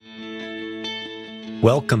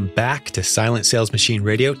Welcome back to Silent Sales Machine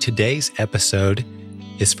Radio. Today's episode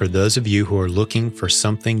is for those of you who are looking for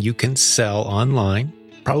something you can sell online,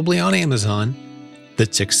 probably on Amazon,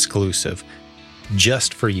 that's exclusive,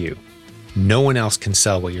 just for you. No one else can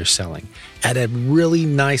sell what you're selling at a really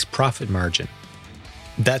nice profit margin.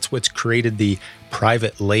 That's what's created the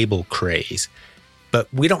private label craze.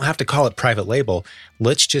 But we don't have to call it private label.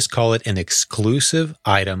 Let's just call it an exclusive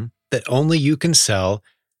item that only you can sell,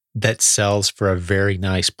 that sells for a very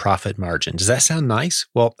nice profit margin. Does that sound nice?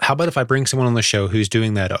 Well, how about if I bring someone on the show who's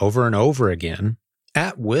doing that over and over again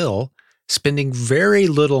at will, spending very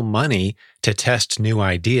little money to test new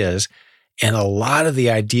ideas, and a lot of the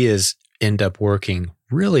ideas end up working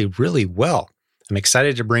really, really well. I'm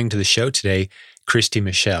excited to bring to the show today Christy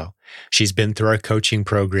Michelle. She's been through our coaching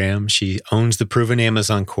program. She owns the Proven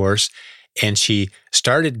Amazon course, and she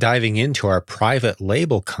started diving into our private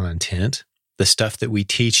label content, the stuff that we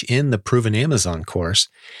teach in the Proven Amazon course.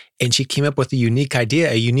 And she came up with a unique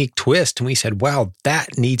idea, a unique twist. And we said, wow,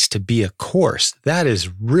 that needs to be a course. That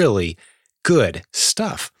is really good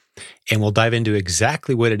stuff. And we'll dive into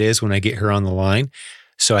exactly what it is when I get her on the line.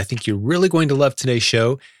 So I think you're really going to love today's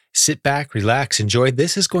show. Sit back, relax, enjoy.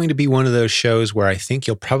 This is going to be one of those shows where I think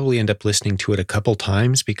you'll probably end up listening to it a couple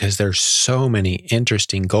times because there's so many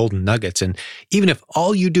interesting golden nuggets. And even if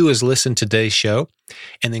all you do is listen to today's show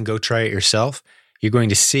and then go try it yourself, you're going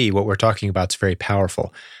to see what we're talking about is very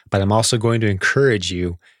powerful. But I'm also going to encourage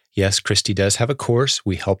you. Yes, Christy does have a course.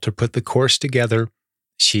 We helped her put the course together.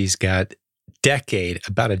 She's got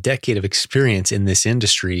about a decade of experience in this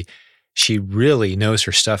industry. She really knows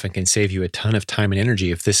her stuff and can save you a ton of time and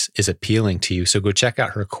energy if this is appealing to you. So go check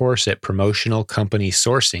out her course at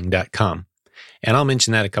promotionalcompanysourcing.com. And I'll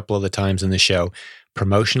mention that a couple of the times in the show,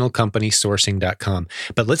 promotionalcompanysourcing.com.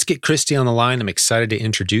 But let's get Christy on the line. I'm excited to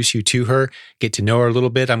introduce you to her, get to know her a little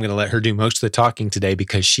bit. I'm going to let her do most of the talking today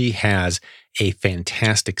because she has a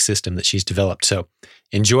fantastic system that she's developed. So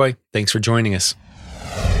enjoy. Thanks for joining us.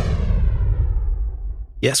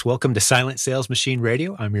 Yes, welcome to Silent Sales Machine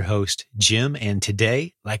Radio. I'm your host, Jim. And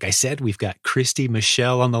today, like I said, we've got Christy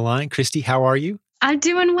Michelle on the line. Christy, how are you? I'm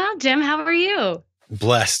doing well, Jim. How are you?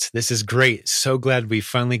 Blessed. This is great. So glad we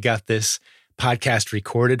finally got this podcast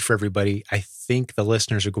recorded for everybody. I think the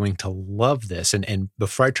listeners are going to love this. And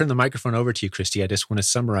before I turn the microphone over to you, Christy, I just want to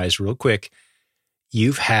summarize real quick.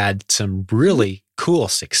 You've had some really cool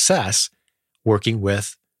success working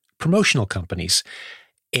with promotional companies.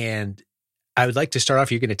 And I would like to start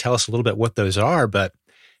off, you're going to tell us a little bit what those are, but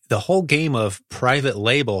the whole game of private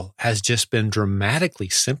label has just been dramatically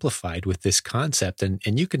simplified with this concept. And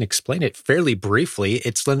you can explain it fairly briefly.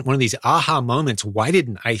 It's one of these aha moments. Why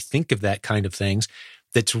didn't I think of that kind of things?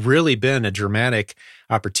 That's really been a dramatic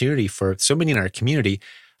opportunity for so many in our community.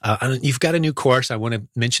 You've got a new course. I want to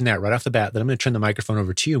mention that right off the bat. Then I'm going to turn the microphone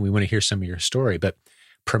over to you and we want to hear some of your story. But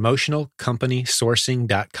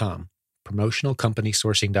promotionalcompanysourcing.com.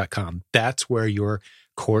 promotionalcompanysourcing.com. That's where your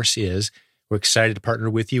course is. We're excited to partner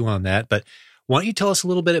with you on that. But why don't you tell us a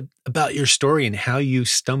little bit about your story and how you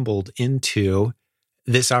stumbled into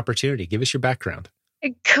this opportunity? Give us your background.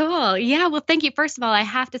 Cool. Yeah. Well, thank you. First of all, I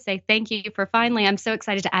have to say thank you for finally, I'm so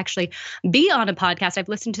excited to actually be on a podcast. I've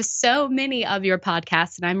listened to so many of your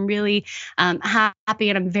podcasts and I'm really happy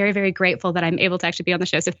and I'm very, very grateful that I'm able to actually be on the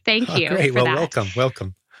show. So thank you. Great. For well, that.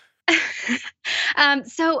 Welcome.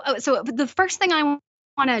 So the first thing I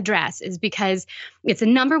want to address is because it's the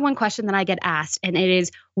number one question that I get asked, and it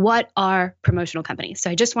is, what are promotional companies?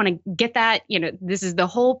 So I just want to get that, this is the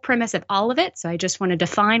whole premise of all of it. So I just want to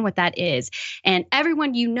define what that is. And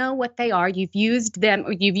everyone, you know what they are. You've used them,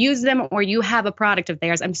 or you have a product of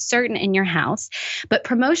theirs, I'm certain, in your house. But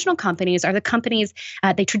promotional companies are the companies,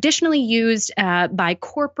 they traditionally used by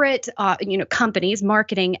corporate, companies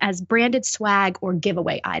marketing as branded swag or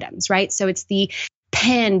giveaway items, right? So it's the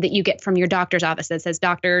pen that you get from your doctor's office that says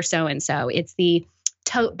Dr. So-and-so. It's the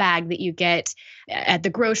tote bag that you get at the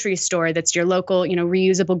grocery store that's your local,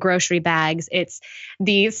 reusable grocery bags. It's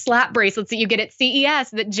the slap bracelets that you get at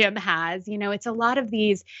CES that Jim has. It's a lot of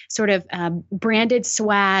these sort of branded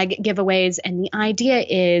swag giveaways. And the idea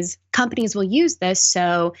is companies will use this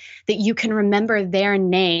so that you can remember their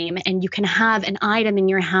name and you can have an item in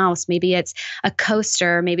your house. Maybe it's a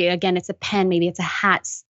coaster, maybe again, it's a pen, maybe it's a hat,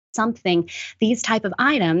 something, these type of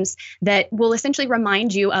items that will essentially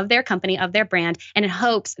remind you of their company, of their brand, and in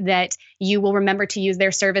hopes that you will remember to use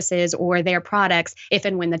their services or their products if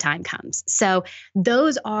and when the time comes. So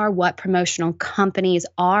those are what promotional companies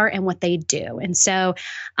are and what they do. And so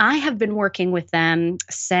I have been working with them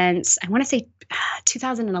since, I want to say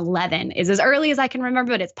 2011 is as early as I can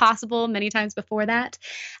remember, but it's possible many times before that.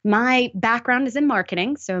 My background is in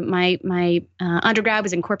marketing. So my undergrad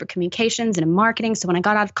was in corporate communications and in marketing. So when I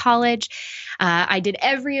got out of college, I did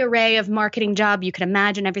every array of marketing job you could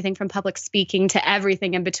imagine, everything from public speaking to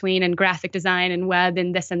everything in between, and graphic design and web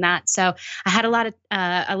and this and that. So I had a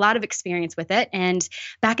lot of experience with it. And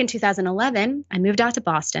back in 2011, I moved out to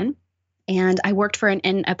Boston. And I worked for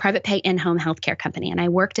a private pay in-home healthcare company, and I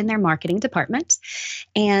worked in their marketing department.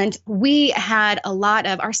 And we had our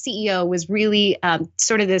CEO was really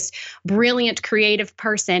sort of this brilliant, creative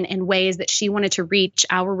person in ways that she wanted to reach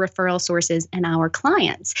our referral sources and our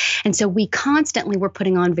clients. And so we constantly were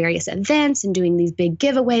putting on various events and doing these big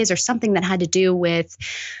giveaways or something that had to do with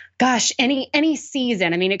any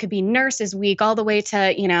season. I mean, it could be Nurses Week all the way to,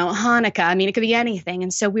 Hanukkah. I mean, it could be anything.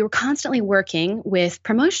 And so we were constantly working with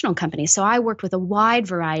promotional companies. So I worked with a wide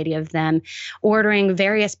variety of them, ordering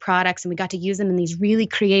various products, and we got to use them in these really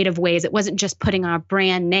creative ways. It wasn't just putting our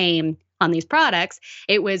brand name on these products.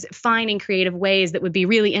 It was finding creative ways that would be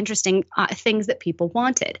really interesting, things that people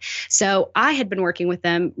wanted. So I had been working with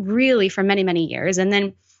them really for many, many years. And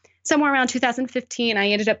then somewhere around 2015, I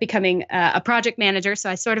ended up becoming a project manager.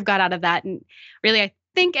 So I sort of got out of that. And really, I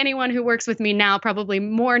think anyone who works with me now probably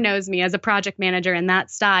more knows me as a project manager in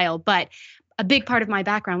that style. But a big part of my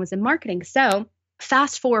background was in marketing. So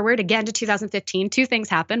fast forward again to 2015, two things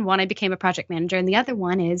happened. One, I became a project manager. And the other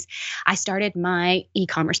one is I started my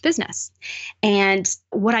e-commerce business. And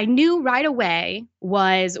what I knew right away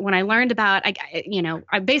was when I learned about,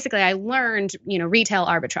 I learned, retail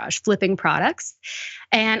arbitrage, flipping products.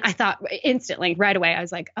 And I thought instantly, right away, I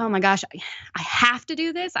was like, oh my gosh, I have to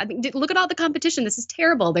do this. I mean, look at all the competition. This is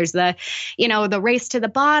terrible. There's the race to the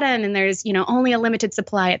bottom, and there's, only a limited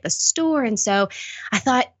supply at the store. And so I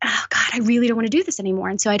thought, oh God, I really don't want to do this anymore.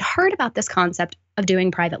 And so I'd heard about this concept of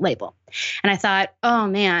doing private label. And I thought, oh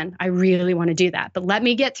man, I really want to do that. But let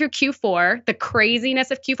me get through Q4, the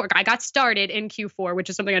craziness of Q4. I got started in Q4, which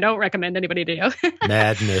is something I don't recommend anybody to do.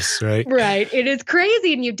 Madness, right? Right. It is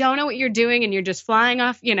crazy, and you don't know what you're doing, and you're just flying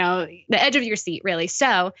off, the edge of your seat, really.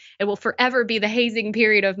 So it will forever be the hazing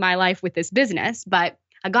period of my life with this business. But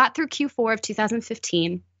I got through Q4 of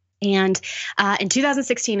 2015. And in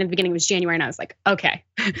 2016, in the beginning, it was January, and I was like, okay,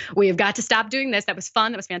 we have got to stop doing this. That was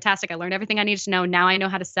fun. That was fantastic. I learned everything I needed to know. Now I know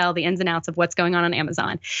how to sell the ins and outs of what's going on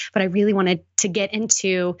Amazon. But I really wanted to get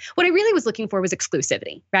into what I really was looking for was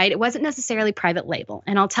exclusivity, right? It wasn't necessarily private label.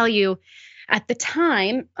 And I'll tell you, at the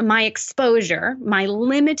time, my exposure, my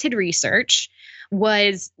limited research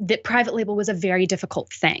was that private label was a very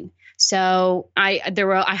difficult thing. So I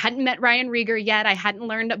hadn't met Ryan Rieger yet. I hadn't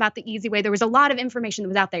learned about the easy way. There was a lot of information that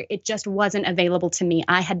was out there. It just wasn't available to me.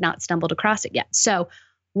 I had not stumbled across it yet. So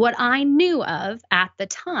what I knew of at the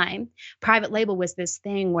time, private label was this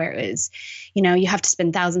thing where it was, you have to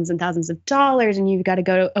spend thousands and thousands of dollars, and you've got to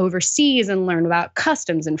go overseas and learn about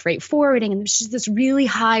customs and freight forwarding. And there's just this really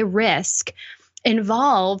high risk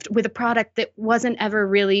involved with a product that wasn't ever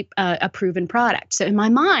really a proven product. So in my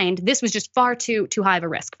mind, this was just far too high of a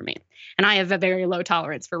risk for me. And I have a very low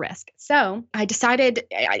tolerance for risk. So I decided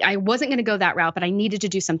I wasn't going to go that route, but I needed to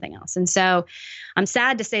do something else. And so I'm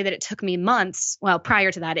sad to say that it took me months. Well,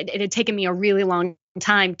 prior to that, it had taken me a really long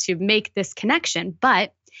time to make this connection.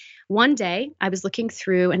 But one day I was looking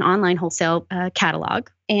through an online wholesale catalog,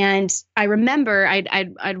 and I remember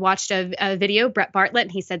I'd watched a video, Brett Bartlett,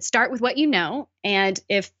 and he said, start with what you know. And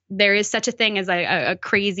if there is such a thing as a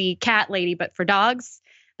crazy cat lady, but for dogs,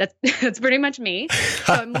 that's pretty much me.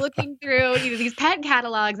 So I'm looking through these pet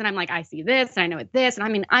catalogs, and I'm like, I see this, and I know it's this. And I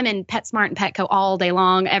mean, I'm in PetSmart and Petco all day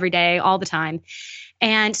long, every day, all the time.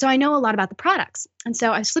 And so I know a lot about the products. And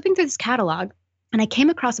so I was flipping through this catalog, and I came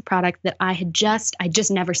across a product that I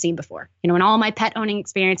just never seen before. In all my pet owning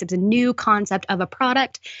experience, it was a new concept of a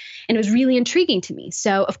product, and it was really intriguing to me.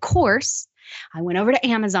 So of course, I went over to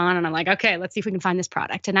Amazon, and I'm like, okay, let's see if we can find this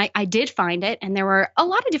product. And I did find it, and there were a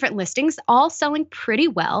lot of different listings, all selling pretty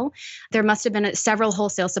well. There must have been several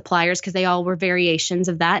wholesale suppliers because they all were variations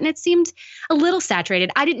of that. And it seemed a little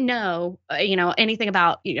saturated. I didn't know, anything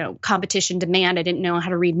about, competition demand. I didn't know how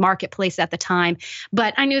to read marketplace at the time,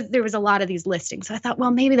 but I knew there was a lot of these listings. So I thought,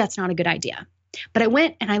 well, maybe that's not a good idea. But I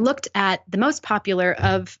went and I looked at the most popular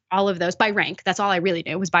of all of those by rank. That's all I really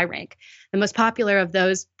knew was by rank. The most popular of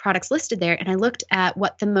those products listed there. And I looked at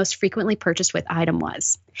what the most frequently purchased with item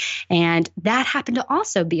was. And that happened to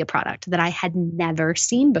also be a product that I had never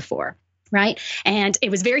seen before. Right. And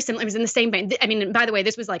it was very similar. It was in the same vein. I mean, by the way,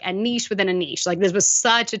 this was like a niche within a niche. Like this was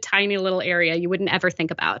such a tiny little area you wouldn't ever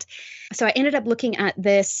think about. So I ended up looking at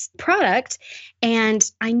this product, and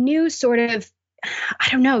I knew sort of I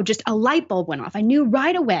don't know, just a light bulb went off. I knew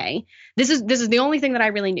right away. This is the only thing that I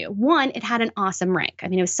really knew. One, it had an awesome rank. I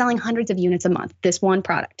mean, it was selling hundreds of units a month, this one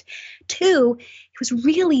product. Two, it was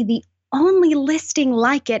really the only listing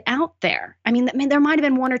like it out there. I mean, there might have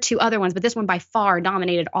been one or two other ones, but this one by far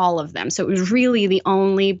dominated all of them. So it was really the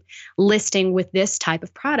only listing with this type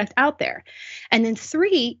of product out there. And then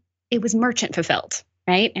three, it was merchant fulfilled.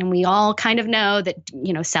 Right. And we all kind of know that,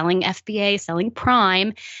 selling FBA, selling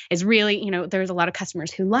Prime is really, there's a lot of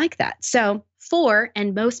customers who like that. So four,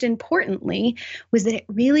 and most importantly, was that it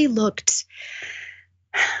really looked,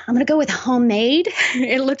 I'm going to go with homemade.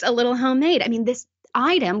 It looked a little homemade. I mean, this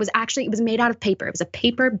item was actually, it was made out of paper. It was a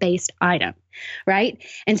paper-based item. Right.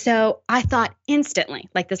 And so I thought instantly,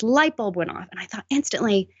 like this light bulb went off, and I thought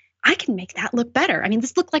instantly, I can make that look better. I mean,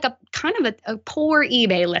 this looked like a kind of a poor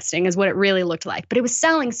eBay listing is what it really looked like, but it was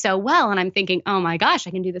selling so well. And I'm thinking, oh my gosh,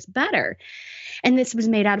 I can do this better. And this was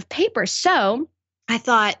made out of paper. So I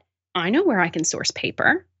thought, I know where I can source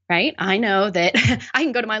paper, right? I know that I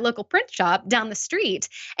can go to my local print shop down the street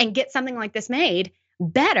and get something like this made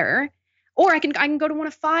better. Or I can go to one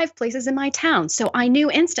of 5 places in my town. So I knew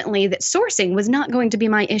instantly that sourcing was not going to be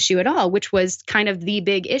my issue at all, which was kind of the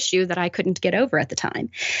big issue that I couldn't get over at the time.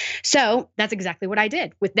 So that's exactly what I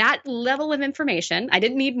did. With that level of information, I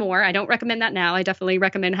didn't need more. I don't recommend that now. I definitely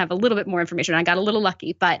recommend have a little bit more information. I got a little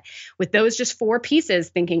lucky, but with those just 4 pieces,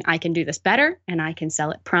 thinking I can do this better and I can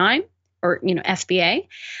sell it Prime or, FBA,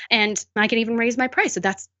 and I can even raise my price. So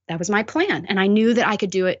that was my plan. And I knew that I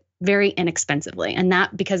could do it very inexpensively. And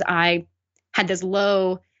that because I had this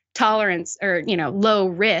low tolerance or, low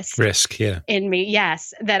risk in me.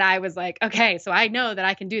 Yes. That I was like, okay, so I know that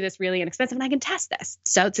I can do this really inexpensive and I can test this.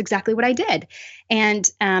 So it's exactly what I did. And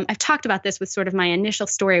I've talked about this with sort of my initial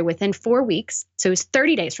story within 4 weeks. So it was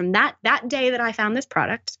 30 days from that day that I found this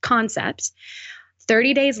product concept,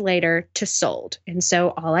 30 days later to sold. And so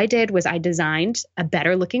all I did was I designed a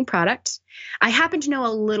better looking product. I happen to know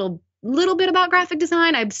a little bit about graphic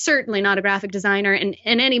design. I'm certainly not a graphic designer. And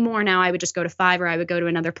anymore now, I would just go to Fiverr or I would go to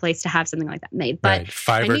another place to have something like that made. But right.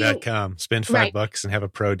 Fiverr.com, spend $5 and have a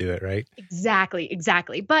pro do it, right? Exactly.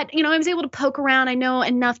 But, I was able to poke around. I know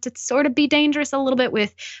enough to sort of be dangerous a little bit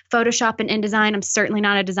with Photoshop and InDesign. I'm certainly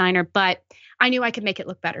not a designer, but I knew I could make it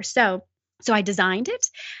look better. So I designed it.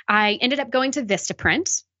 I ended up going to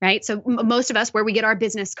Vistaprint, right? So most of us, where we get our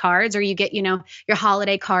business cards or you get, your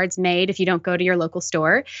holiday cards made if you don't go to your local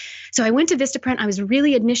store. So I went to Vistaprint. I was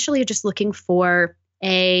really initially just looking for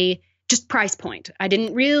just price point. I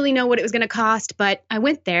didn't really know what it was going to cost, but I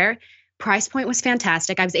went there. Price point was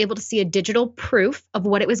fantastic. I was able to see a digital proof of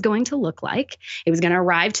what it was going to look like. It was going to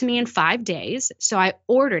arrive to me in 5 days. So I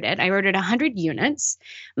ordered it. I ordered 100 units.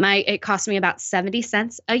 It cost me about 70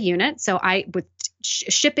 cents a unit. So with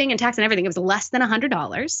shipping and tax and everything, it was less than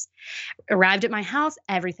 $100. Arrived at my house.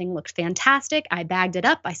 Everything looked fantastic. I bagged it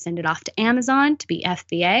up. I sent it off to Amazon to be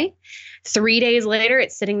FBA. 3 days later,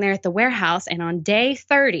 it's sitting there at the warehouse. And on day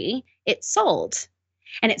 30, it sold.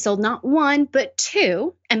 And it sold not 1, but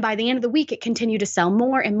 2. And by the end of the week, it continued to sell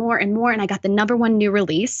more and more and more. And I got the #1 new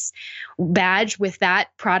release badge with that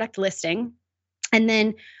product listing. And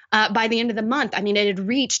then by the end of the month, it had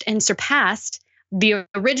reached and surpassed the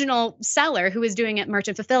original seller who was doing it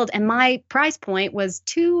merchant fulfilled. And my price point was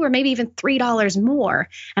 $2 or maybe even $3 more.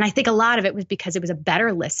 And I think a lot of it was because it was a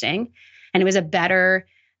better listing and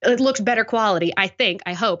it looked better quality, I think,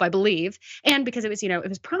 I hope, I believe. And because it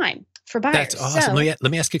was Prime for buyers. That's awesome. So,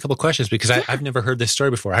 let me ask you a couple of questions because I've never heard this story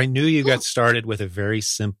before. I knew you got started with a very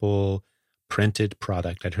simple printed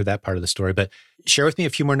product. I'd heard that part of the story, but share with me a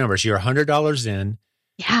few more numbers. You're $100 in.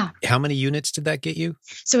 Yeah. How many units did that get you?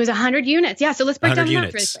 So it was 100 units. Yeah. So let's break down the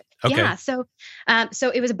numbers really quick. Okay. Yeah. So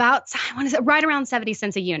it was about, right around 70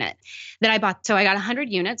 cents a unit that I bought. So I got 100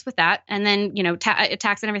 units with that. And then,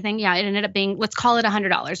 tax and everything. Yeah. It ended up being, let's call it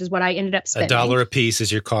 $100 is what I ended up spending. $1 a piece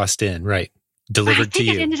is your cost in, right? Delivered to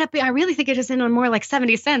you. I really think it just ended on more like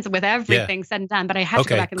 70 cents with everything said and done, but I have to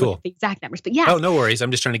go back and look at the exact numbers. But yeah. Oh, no worries. I'm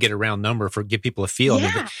just trying to get a round number give people a feel.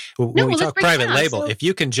 Yeah. When we talk private label, if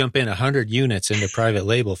you can jump in 100 units into private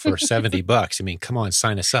label for $70, come on,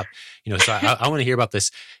 sign us up. So I want to hear about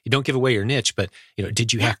this. You don't give away your niche, but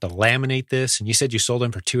did you have to laminate this? And you said you sold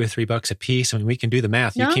them for $2 or $3 a piece. We can do the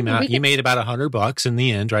math. You made about $100 in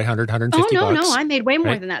the end, right? 150 bucks. No, I made way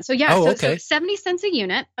more than that. So yeah, so 70 cents a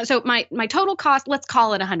unit. So my total cost, let's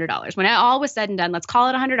call it $100. When all was said and done, let's call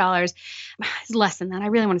it $100. It's less than that. I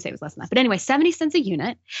really want to say it was less than that. But anyway, 70 cents a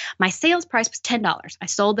unit. My sales price was $10. I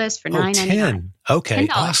sold this for $9.99. 10. Okay, $10,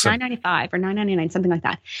 awesome. $9.95 or $9.99, something like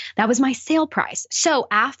that. That was my sale price. So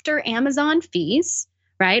after Amazon fees,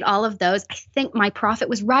 right? All of those. I think my profit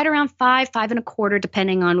was right around 5.25,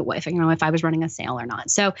 depending on if I was running a sale or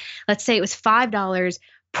not. So let's say it was $5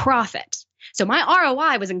 profit. So my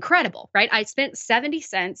ROI was incredible, right? I spent 70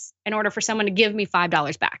 cents in order for someone to give me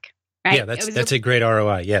 $5 back, right? Yeah, that's a great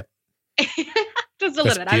ROI. Yeah. Just a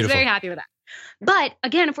little bit. I was very happy with that. But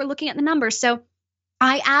again, if we're looking at the numbers, so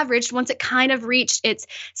I averaged, once it kind of reached its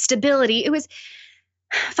stability, it was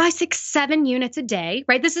 5, 6, 7 units a day,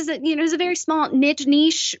 right? This is it was a very small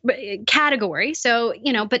niche category. So,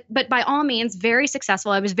 but by all means, very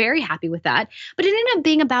successful. I was very happy with that. But it ended up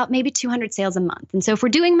being about maybe 200 sales a month. And so if we're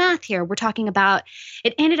doing math here, we're talking about,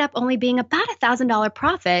 it ended up only being about $1,000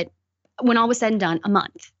 profit when all was said and done a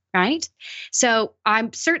month, right? So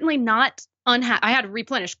I'm certainly not unhappy. I had to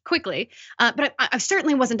replenish quickly, but I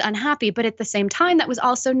certainly wasn't unhappy. But at the same time, that was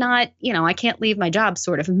also not, I can't leave my job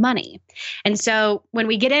sort of money. And so when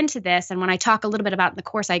we get into this, and when I talk a little bit about in the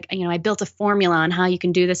course, I built a formula on how you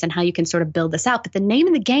can do this and how you can sort of build this out. But the name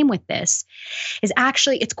of the game with this is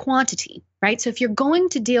actually, it's quantity, right? So if you're going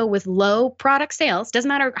to deal with low product sales, doesn't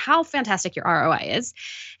matter how fantastic your ROI is,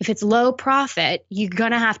 if it's low profit, you're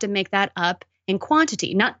going to have to make that up in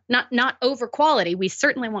quantity, not over quality. We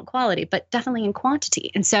certainly want quality, but definitely in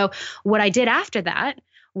quantity. And so what I did after that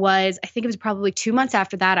was, I think it was probably 2 months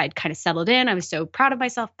after that, I'd kind of settled in. I was so proud of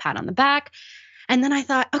myself, pat on the back. And then I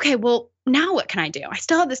thought, okay, well, now what can I do? I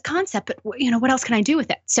still have this concept, but what else can I do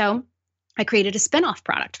with it? So I created a spinoff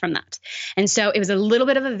product from that. And so it was a little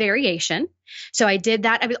bit of a variation. So I did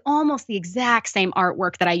that. It was almost the exact same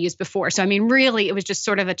artwork that I used before. So, really, it was just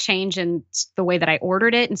sort of a change in the way that I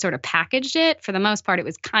ordered it and sort of packaged it. For the most part, it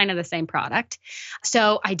was kind of the same product.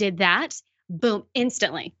 So I did that. Boom,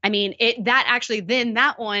 instantly.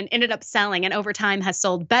 That one ended up selling and over time has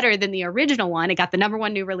sold better than the original one. It got the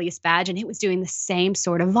 #1 new release badge and it was doing the same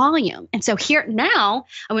sort of volume. And so here now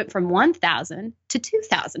I went from $1,000 to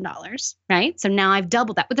 $2,000, right? So now I've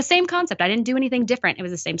doubled that with the same concept. I didn't do anything different. It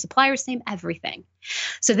was the same supplier, same everything.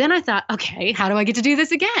 So then I thought, okay, how do I get to do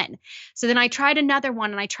this again? So then I tried another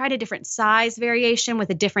one and I tried a different size variation with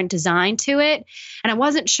a different design to it. And I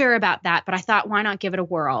wasn't sure about that, but I thought, why not give it a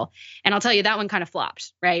whirl? And I'll tell you, that one kind of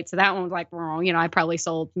flopped, right? So that one was like, I probably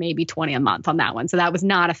sold maybe 20 a month on that one. So that was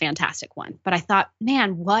not a fantastic one. But I thought,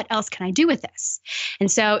 man, what else can I do with this?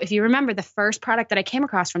 And so if you remember, the first product that I came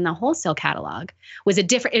across from the wholesale catalog was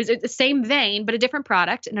it was the same vein, but a different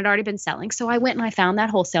product and had already been selling. So I went and I found that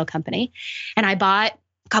wholesale company and I bought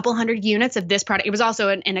a couple hundred units of this product. It was also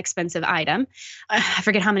an inexpensive item. I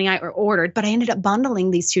forget how many I ordered, but I ended up bundling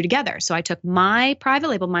these two together. So I took my private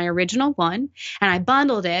label, my original one, and I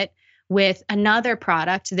bundled it with another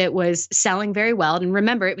product that was selling very well. And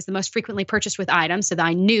remember, it was the most frequently purchased with items, so that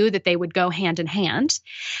I knew that they would go hand in hand.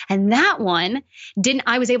 And that one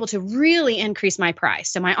I was able to really increase my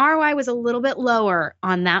price. So my ROI was a little bit lower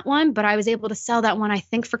on that one, but I was able to sell that one, I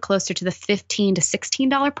think, for closer to the $15 to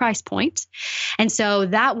 $16 price point. And so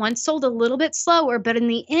that one sold a little bit slower, but in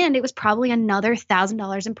the end, it was probably another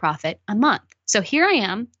 $1,000 in profit a month. So here I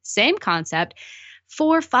am, same concept,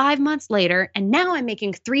 4 or 5 months later, and now I'm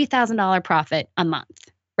making $3,000 profit a month,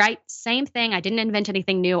 right? Same thing. I didn't invent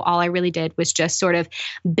anything new. All I really did was just sort of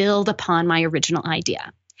build upon my original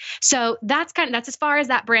idea. So that's as far as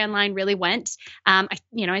that brand line really went.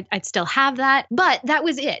 I'd still have that, but that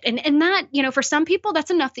was it. And that, for some people,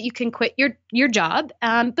 that's enough that you can quit your job.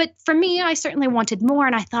 But for me, I certainly wanted more.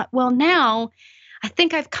 And I thought, well, now I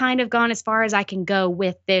think I've kind of gone as far as I can go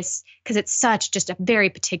with this because it's just a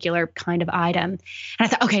very particular kind of item. And I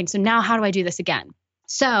thought, okay, so now how do I do this again?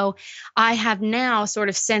 So I have now sort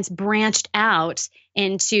of since branched out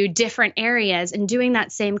into different areas and doing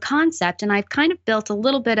that same concept. And I've kind of built a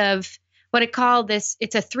little bit of what I call this,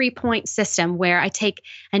 it's a 3-point system where I take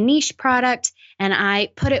a niche product and I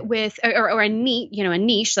put it with, or a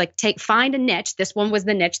niche, like find a niche. This one was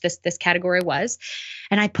the niche, this category was.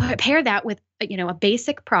 And I pair that with, a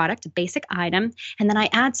basic product, a basic item. And then I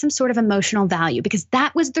add some sort of emotional value because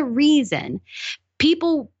that was the reason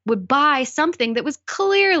people would buy something that was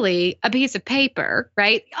clearly a piece of paper,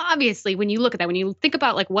 right? Obviously, when you look at that, when you think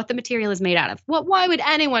about like what the material is made out of, why would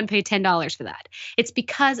anyone pay $10 for that? It's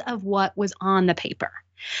because of what was on the paper.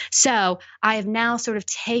 So I have now sort of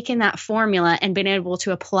taken that formula and been able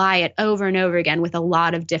to apply it over and over again with a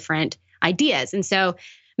lot of different ideas. And so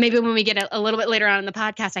maybe when we get a little bit later on in the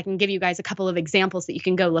podcast, I can give you guys a couple of examples that you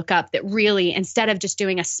can go look up that really, instead of just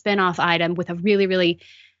doing a spin-off item with a really, really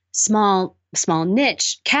small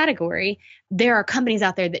niche category, there are companies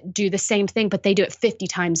out there that do the same thing, but they do it 50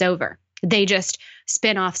 times over. They just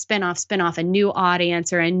spin off a new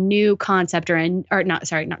audience or a new concept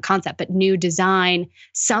but new design,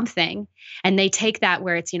 something. And they take that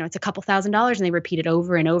where it's, it's a couple $1,000s and they repeat it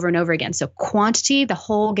over and over and over again. So quantity, the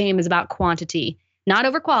whole game is about quantity, not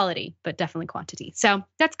over quality, but definitely quantity. So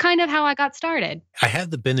that's kind of how I got started. I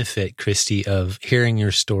had the benefit, Christy, of hearing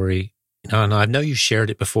your story. I know you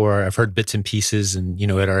shared it before. I've heard bits and pieces and,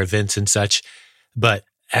 at our events and such. But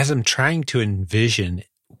as I'm trying to envision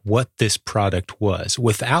what this product was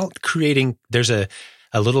without creating, there's a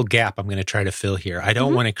little gap I'm going to try to fill here. I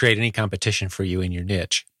don't want to create any competition for you in your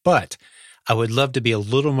niche, but I would love to be a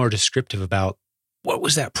little more descriptive about what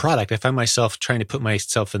was that product. I find myself trying to put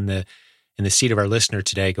myself in the seat of our listener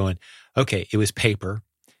today going, okay, it was paper.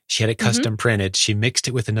 She had it custom printed. She mixed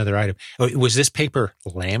it with another item. Was this paper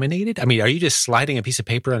laminated? I mean, are you just sliding a piece of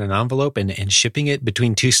paper on an envelope and shipping it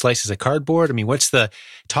between two slices of cardboard? I mean,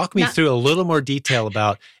 talk me through a little more detail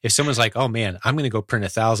about if someone's like, oh man, I'm going to go print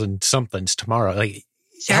 1,000 somethings tomorrow. Like,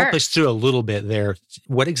 help us through a little bit there.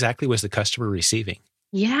 What exactly was the customer receiving?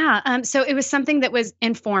 Yeah. So it was something that was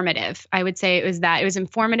informative. I would say it was that. It was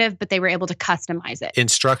informative, but they were able to customize it.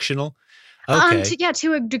 Instructional? Okay.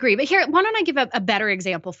 To a degree. But here, why don't I give a better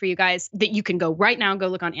example for you guys that you can go right now and go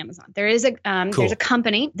look on Amazon. There is there's a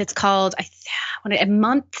company that's called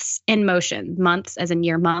Months in Motion. Months as in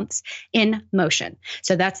year, months in motion.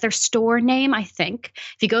 So that's their store name, I think.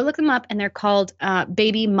 If you go look them up, and they're called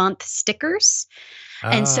Baby Month Stickers.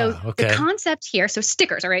 And so the concept here, so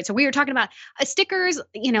stickers, all right. So we were talking about stickers,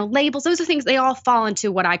 labels, those are things, they all fall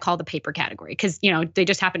into what I call the paper category. Cause they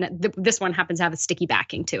just this one happens to have a sticky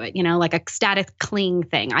backing to it, like a static cling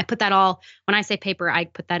thing. I put that when I say paper, I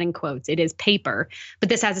put that in quotes. It is paper, but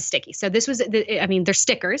this has a sticky. So this was, they're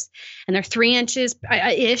stickers and they're 3 inches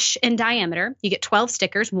ish in diameter. You get 12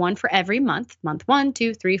 stickers, one for every month 1,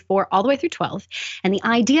 2, 3, 4, all the way through 12. And the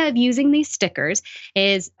idea of using these stickers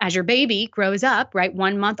is as your baby grows up, right?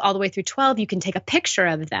 1 month all the way through 12, you can take a picture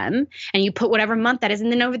of them and you put whatever month that is. And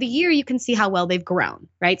then over the year, you can see how well they've grown,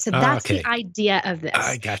 right? So that's the idea of this.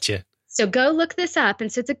 I gotcha. So go look this up. And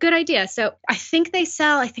so it's a good idea. So I think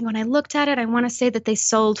when I looked at it, I want to say that they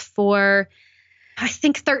sold for, I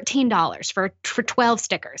think $13 for 12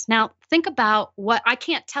 stickers. Now think about I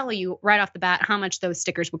can't tell you right off the bat how much those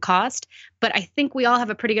stickers would cost, but I think we all have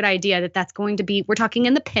a pretty good idea that that's going to be, we're talking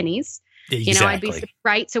in the pennies. Exactly.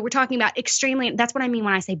 Right. So we're talking about that's what I mean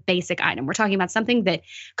when I say basic item. We're talking about something that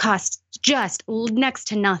costs just next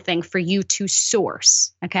to nothing for you to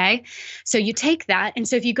source. Okay. So you take that. And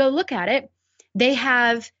so if you go look at it, they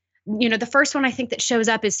have, the first one I think that shows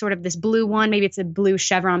up is sort of this blue one. Maybe it's a blue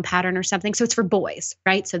chevron pattern or something. So it's for boys,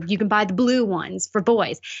 right? So you can buy the blue ones for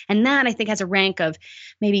boys. And that I think has a rank of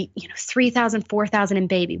maybe, 3,000, 4,000 in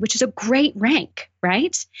baby, which is a great rank,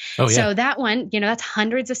 right? Oh, yeah. So that one, that's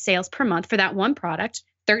hundreds of sales per month for that one product,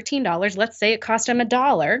 $13. Let's say it cost them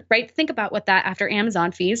 $1, right? Think about what that after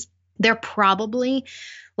Amazon fees, they're probably,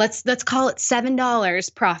 let's call it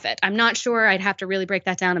 $7 profit. I'm not sure. I'd have to really break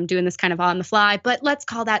that down. I'm doing this kind of on the fly, but let's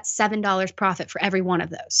call that $7 profit for every one of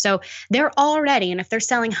those. So they're already, and if they're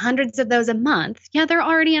selling hundreds of those a month, they're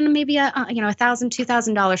already in maybe $1,000,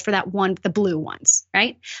 $2,000 for that one, the blue ones,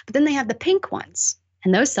 right? But then they have the pink ones.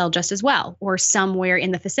 And those sell just as well, or somewhere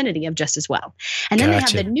in the vicinity of just as well. And then they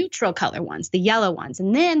have the neutral color ones, the yellow ones.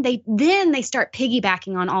 And then they start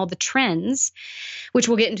piggybacking on all the trends, which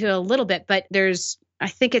we'll get into a little bit. But I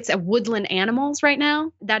think it's a woodland animals right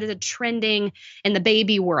now. That is a trending in the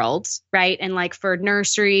baby world, right? And like for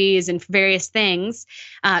nurseries and various things,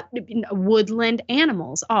 woodland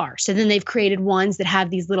animals are. So then they've created ones that have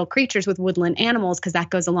these little creatures with woodland animals because that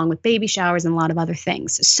goes along with baby showers and a lot of other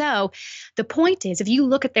things. So the point is, if you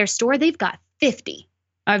look at their store, they've got 50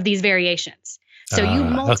 of these variations. So you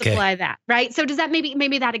multiply that, right? So does that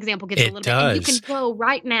maybe that example gives a little bit? And you can go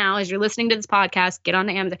right now as you're listening to this podcast, get on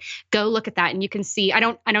the Amazon, go look at that, and you can see. I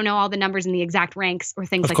don't know all the numbers and the exact ranks or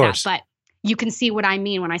things like that, but you can see what I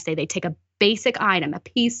mean when I say they take a basic item, a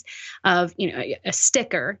piece of a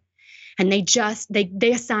sticker, and they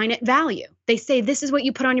assign it value. They say this is what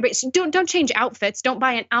you put on your base. Don't change outfits. Don't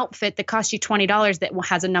buy an outfit that costs you $20 that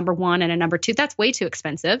has a number 1 and a number 2. That's way too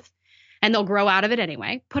expensive, and they'll grow out of it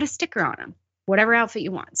anyway. Put a sticker on them. Whatever outfit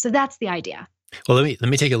you want. So that's the idea. Well, let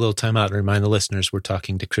me take a little time out and remind the listeners we're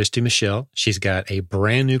talking to Christy Michelle. She's got a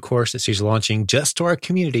brand new course that she's launching just to our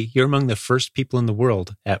community. You're among the first people in the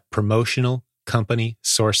world at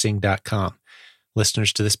promotionalcompanysourcing.com.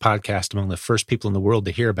 Listeners to this podcast, among the first people in the world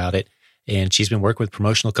to hear about it. And she's been working with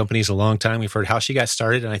promotional companies a long time. We've heard how she got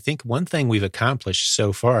started. And I think one thing we've accomplished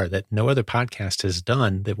so far that no other podcast has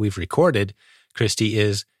done that we've recorded, Christy,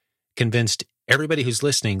 is convinced everybody who's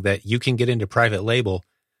listening that you can get into private label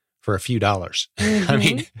for a few dollars. Mm-hmm. I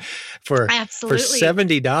mean, for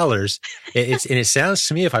 $70, it sounds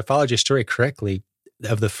to me, if I followed your story correctly,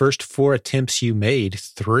 of the first 4 attempts you made,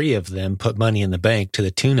 3 of them put money in the bank to the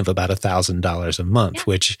tune of about $1,000 a month,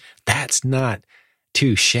 which that's not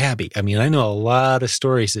too shabby. I mean, I know a lot of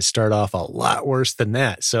stories that start off a lot worse than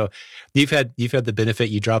that. So you've had the benefit.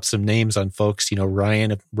 You dropped some names on folks.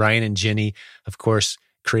 Ryan and Jenny, of course,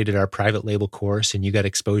 created our private label course, and you got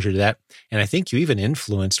exposure to that. And I think you even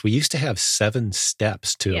influenced. We used to have 7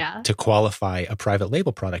 steps to qualify a private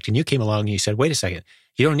label product, and you came along and you said, "Wait a second,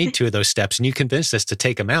 you don't need 2 of those steps," and you convinced us to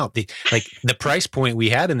take them out. The price point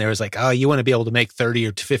we had in there was like, "Oh, you want to be able to make $30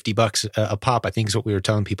 or $50 a pop," I think is what we were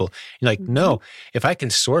telling people. You're like, "No, if I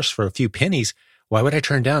can source for a few pennies, why would I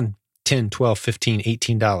turn down $10, $12, $15,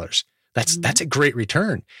 $18? That's a great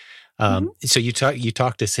return." So you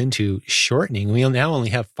talked us into shortening. We'll now only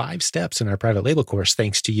have 5 steps in our private label course,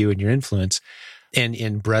 thanks to you and your influence.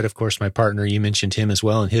 And Brett, of course, my partner, you mentioned him as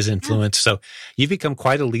well and his influence. So you've become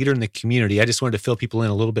quite a leader in the community. I just wanted to fill people in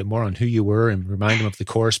a little bit more on who you were and remind them of the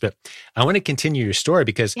course. But I want to continue your story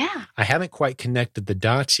because I haven't quite connected the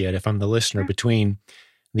dots yet, if I'm the listener, between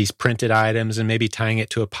these printed items and maybe tying it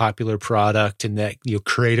to a popular product and that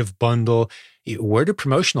creative bundle. Where do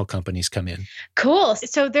promotional companies come in? Cool.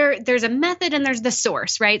 So there's a method and there's the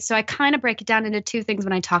source, right? So I kind of break it down into 2 things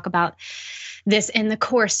when I talk about this in the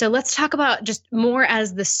course. So let's talk about just more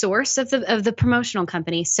as the source of the promotional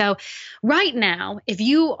company. So right now, if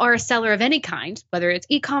you are a seller of any kind, whether it's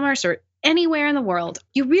e-commerce or anywhere in the world,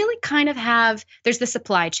 you really kind of there's the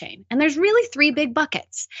supply chain, and there's really 3 big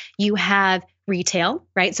buckets. You have retail,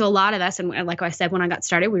 right? So a lot of us, and like I said, when I got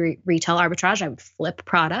started, we retail arbitrage. I would flip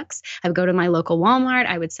products. I would go to my local Walmart.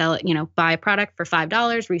 I would sell it, buy a product for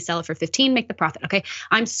 $5, resell it for $15, make the profit. Okay.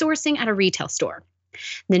 I'm sourcing at a retail store.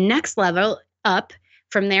 The next level up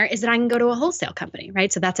from there is that I can go to a wholesale company,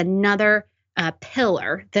 right? So that's another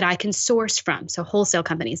pillar that I can source from. So wholesale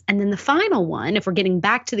companies. And then the final one, if we're getting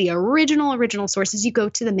back to the original sources, you go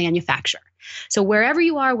to the manufacturer. So wherever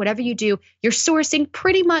you are, whatever you do, you're sourcing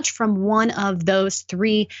pretty much from one of those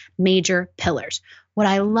 3 major pillars. What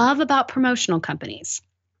I love about promotional companies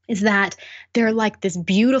is that they're like this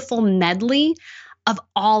beautiful medley of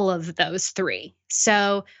all of those 3.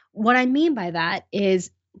 So what I mean by that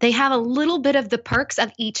is they have a little bit of the perks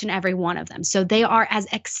of each and every one of them. So they are as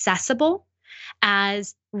accessible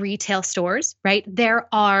as retail stores, right?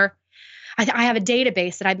 I have a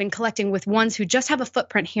database that I've been collecting with ones who just have a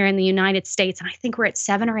footprint here in the United States. And I think we're at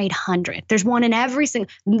 700 or 800. There's one in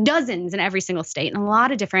dozens in every single state, and a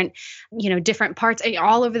lot of different parts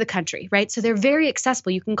all over the country, right? So they're very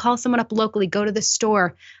accessible. You can call someone up locally, go to the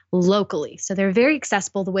store locally. So they're very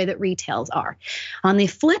accessible the way that retails are. On the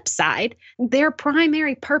flip side, their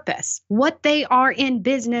primary purpose, what they are in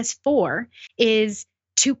business for, is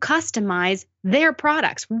to customize their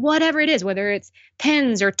products, whatever it is, whether it's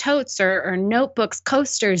pens or totes or notebooks,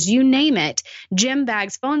 coasters, you name it, gym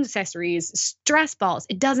bags, phone accessories, stress balls,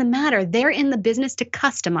 it doesn't matter. They're in the business to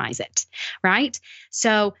customize it, right?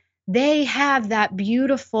 So they have that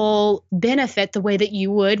beautiful benefit the way that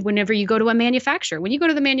you would whenever you go to a manufacturer. When you go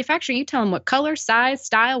to the manufacturer, you tell them what color, size,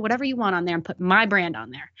 style, whatever you want on there, and put my brand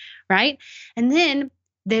on there, right? And then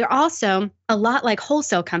they're also a lot like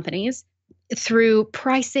wholesale companies through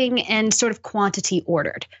pricing and sort of quantity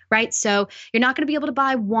ordered, right? So you're not going to be able to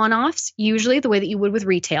buy one-offs usually the way that you would with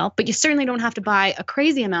retail, but you certainly don't have to buy a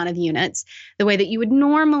crazy amount of units the way that you would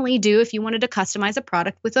normally do if you wanted to customize a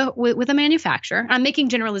product with a manufacturer. I'm making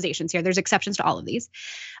generalizations here. There's exceptions to all of these.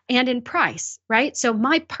 And in price, right? So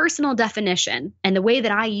my personal definition and the way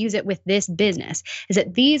that I use it with this business is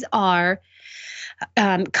that these are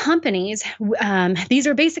companies, these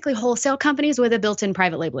are basically wholesale companies with a built-in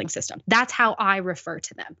private labeling system. That's how I refer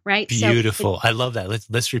to them, right? Beautiful. I love that.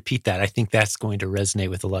 Let's repeat that. I think that's going to resonate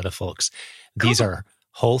with a lot of folks. These are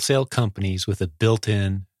wholesale companies with a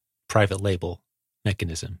built-in private label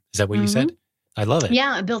mechanism. Is that what you said? I love it.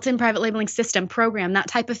 Yeah, a built-in private labeling system, program, that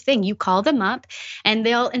type of thing. You call them up and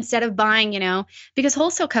they'll, instead of buying, because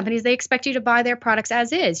wholesale companies, they expect you to buy their products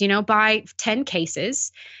as is, buy 10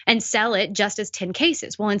 cases and sell it just as 10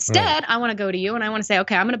 cases. Well, instead, I want to go to you and I want to say,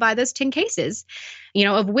 okay, I'm going to buy those 10 cases,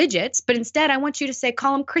 of widgets, but instead I want you to say,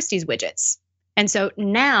 call them Christie's widgets. And so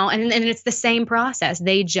now, and it's the same process.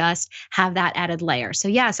 They just have that added layer. So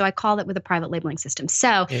so I call it with a private labeling system.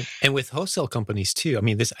 So and with wholesale companies too. I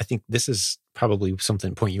mean, I think this is probably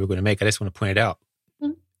point you were going to make. I just want to point it out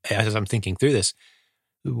as I'm thinking through this.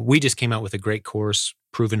 We just came out with a great course,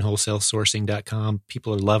 provenwholesalesourcing.com.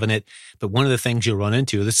 People are loving it. But one of the things you'll run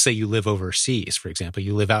into, let's say you live overseas, for example,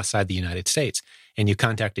 you live outside the United States and you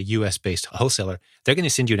contact a US-based wholesaler, they're going to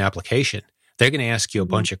send you an application They're going to ask you a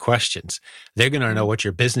bunch of questions. They're going to know what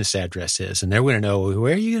your business address is, and they're going to know,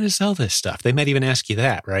 where are you going to sell this stuff? They might even ask you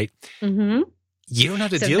that, right? Mm-hmm. You don't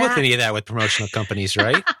have to deal with any of that with promotional companies,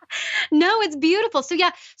 right? No, it's beautiful. So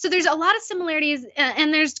so there's a lot of similarities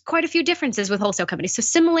and there's quite a few differences with wholesale companies. So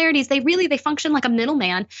similarities, they function like a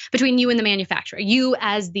middleman between you and the manufacturer. You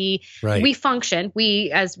as we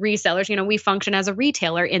as resellers, we function as a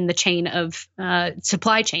retailer in the chain of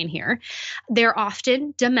supply chain here. They're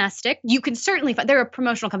often domestic. You can certainly find, there are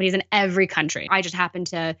promotional companies in every country. I just happen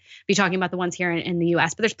to be talking about the ones here in the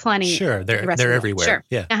US, but there's plenty. Sure, they're everywhere. Sure.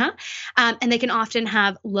 Yeah. And they can often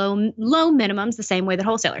have low minimums the same way that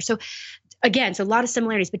wholesalers. So again, a lot of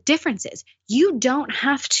similarities, but differences. You don't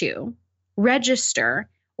have to register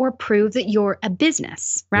or prove that you're a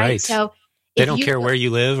business, right? So they don't care where you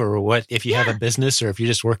live or what, if you have a business or if you're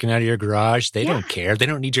just working out of your garage, they don't care. They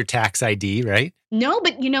don't need your tax ID, right? No,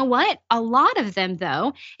 but you know what? A lot of them,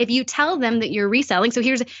 though, if you tell them that you're reselling, so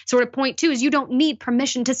here's sort of point 2 is you don't need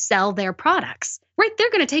permission to sell their products, right? They're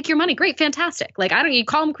going to take your money. Great. Fantastic. Like, you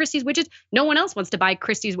call them Christie's widgets. No one else wants to buy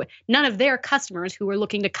Christie's. None of their customers who are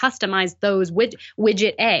looking to customize those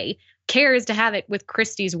widget A cares to have it with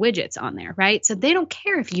Christie's widgets on there, right? So they don't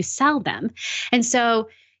care if you sell them. And so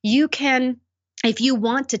you can, if you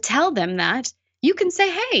want to tell them that, you can say,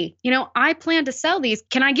 hey, I plan to sell these.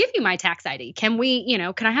 Can I give you my tax ID? Can we,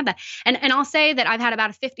 can I have that? And I'll say that I've had about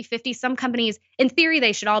a 50-50. Some companies, in theory,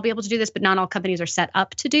 they should all be able to do this, but not all companies are set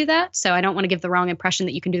up to do that. So I don't want to give the wrong impression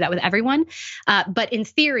that you can do that with everyone. But in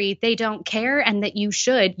theory, they don't care, and that you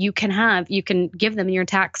can give them your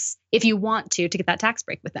tax if you want to get that tax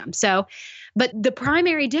break with them. So, but the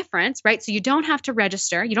primary difference, right? So you don't have to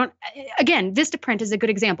register. Again, Vistaprint is a good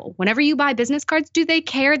example. Whenever you buy business cards, do they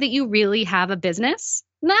care that you really have a business?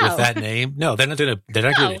 No. With that name? No, they're not going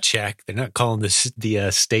to check. They're not calling the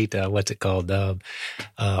state, what's it called?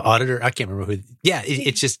 Auditor. I can't remember who. Yeah.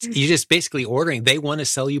 It's just, you're just basically ordering. They want to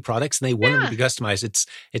sell you products and they want them to be customized.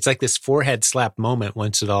 It's like this forehead slap moment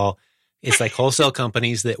once it all. It's like wholesale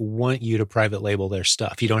companies that want you to private label their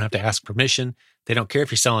stuff. You don't have to ask permission. They don't care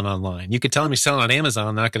if you're selling online. You could tell them you're selling on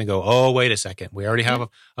Amazon. They're not going to go, oh, wait a second. We already have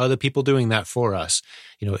other people doing that for us.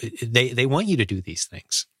 They want you to do these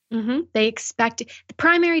things. Mm-hmm. They expect, the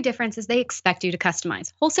primary difference is they expect you to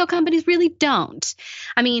customize. Wholesale companies really don't.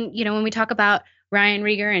 I mean, when we talk about Ryan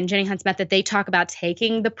Rieger and Jenny Hunt's method, they talk about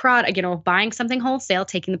taking the product, buying something wholesale,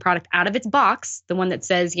 taking the product out of its box, the one that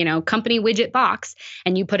says, company widget box,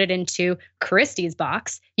 and you put it into Christie's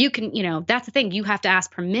box. You can, that's the thing. You have to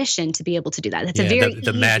ask permission to be able to do that. That's a very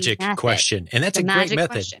the magic method. Question. And that's a great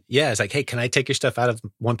method. Question. Yeah. It's like, hey, can I take your stuff out of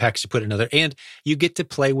one package to put in another? And you get to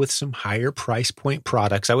play with some higher price point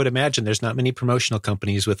products. I would imagine there's not many promotional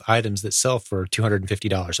companies with items that sell for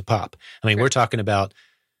 $250 a pop. I mean, We're talking about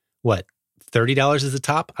what? $30 is the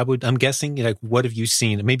top. I'm guessing. What have you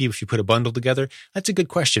seen? Maybe if you put a bundle together, that's a good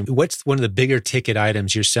question. What's one of the bigger ticket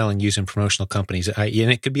items you're selling using promotional companies? And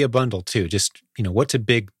it could be a bundle too. Just what's a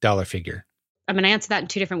big dollar figure? I'm going to answer that in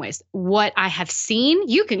 2 different ways. What I have seen,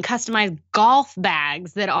 you can customize golf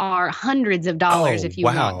bags that are hundreds of dollars if you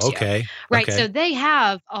want to. Okay. Right. Okay. So they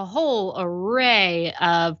have a whole array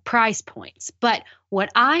of price points. But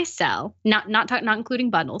what I sell, not including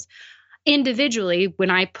bundles, individually,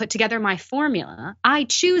 when I put together my formula, I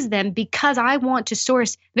choose them because I want to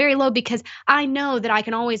source very low, because I know that I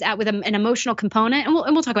can always add with an emotional component, and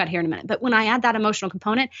we'll talk about it here in a minute. But when I add that emotional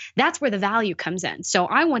component, that's where the value comes in. So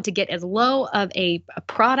I want to get as low of a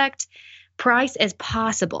product price as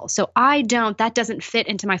possible. So that doesn't fit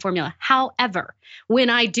into my formula. However,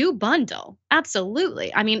 when I do bundle,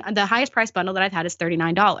 absolutely. I mean, the highest price bundle that I've had is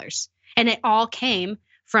 $39, and it all came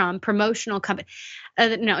from promotional company.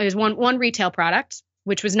 It was one retail product,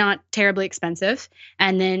 which was not terribly expensive,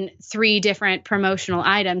 and then 3 different promotional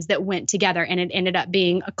items that went together, and it ended up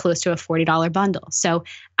being close to a $40 bundle. So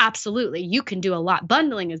absolutely, you can do a lot.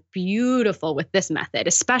 Bundling is beautiful with this method,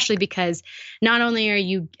 especially because not only are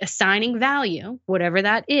you assigning value, whatever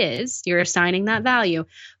that is, you're assigning that value,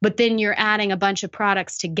 but then you're adding a bunch of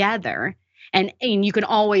products together. And you can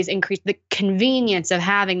always increase the convenience of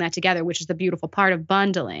having that together, which is the beautiful part of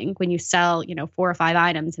bundling when you sell, 4 or 5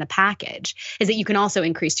 items in a package, is that you can also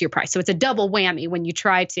increase your price. So it's a double whammy when you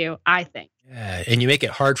try to, I think. Yeah, and you make it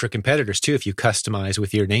hard for competitors too if you customize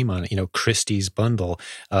with your name on it. Christie's bundle,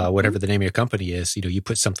 whatever the name of your company is. You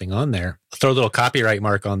put something on there, throw a little copyright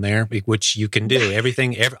mark on there, which you can do.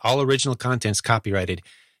 All original content's copyrighted.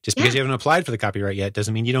 Just because you haven't applied for the copyright yet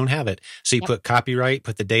doesn't mean you don't have it. So you put copyright,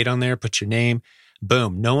 put the date on there, put your name,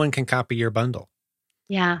 boom. No one can copy your bundle.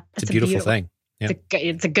 Yeah. It's a beautiful thing.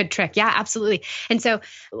 It's a good trick. Yeah, absolutely. And so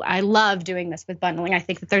I love doing this with bundling. I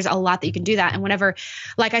think that there's a lot that you can do that. And whenever,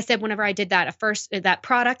 like I said, whenever I did that at first, that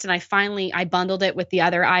product, and I bundled it with the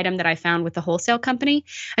other item that I found with the wholesale company.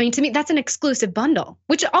 I mean, to me, that's an exclusive bundle,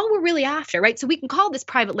 which all we're really after, right? So we can call this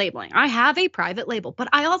private labeling. I have a private label, but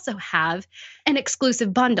I also have an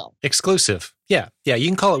exclusive bundle. Exclusive. Yeah. Yeah. You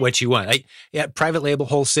can call it what you want. Private label,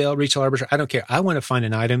 wholesale, retail arbitrage. I don't care. I want to find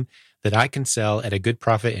an item that I can sell at a good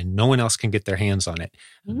profit and no one else can get their hands on it.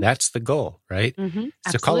 Mm-hmm. That's the goal, right? Mm-hmm.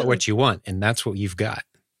 So call it what you want, and that's what you've got.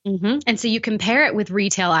 Mm-hmm. And so you compare it with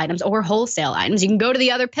retail items or wholesale items. You can go to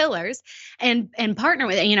the other pillars and partner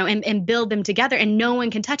with it, and build them together, and no one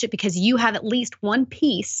can touch it because you have at least one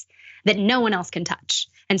piece that no one else can touch.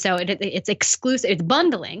 And so it's exclusive, it's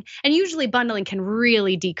bundling. And usually bundling can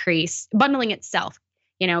really decrease, bundling itself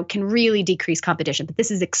can really decrease competition, but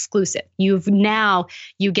this is exclusive. You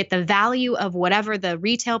get the value of whatever the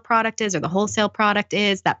retail product is or the wholesale product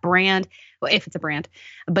is, that brand, well, if it's a brand,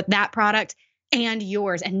 but that product and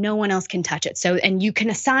yours, and no one else can touch it. So, and you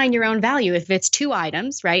can assign your own value if it's 2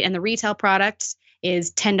 items, right? And the retail product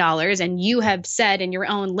is $10, and you have said in your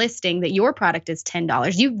own listing that your product is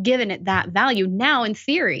 $10. You've given it that value. Now, in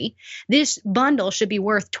theory, this bundle should be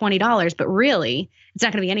worth $20, but really, it's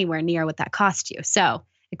not going to be anywhere near what that cost you. So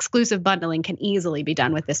exclusive bundling can easily be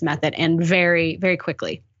done with this method, and very, very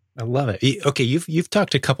quickly. I love it. Okay, you've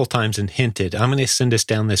talked a couple times and hinted. I'm going to send us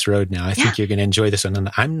down this road now. I think you're going to enjoy this one.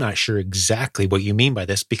 And I'm not sure exactly what you mean by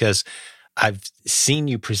this because I've seen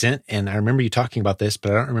you present, and I remember you talking about this,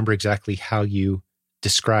 but I don't remember exactly how you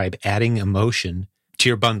describe adding emotion to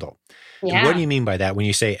your bundle. Yeah. What do you mean by that when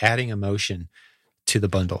you say adding emotion to the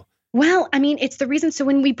bundle? Well, I mean, it's the reason. So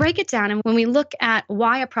when we break it down and when we look at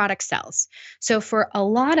why a product sells, so for a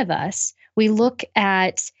lot of us, we look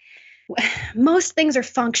at most things are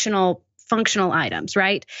functional items,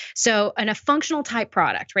 right? So in a functional type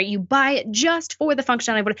product, right? You buy it just for the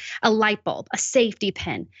functionality, a light bulb, a safety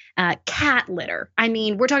pin, cat litter. I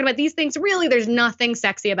mean, we're talking about these things. Really, there's nothing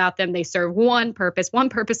sexy about them. They serve one purpose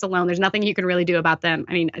alone. There's nothing you can really do about them.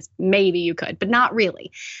 I mean, maybe you could, but not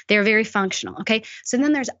really. They're very functional. Okay. So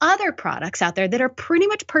then there's other products out there that are pretty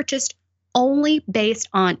much purchased only based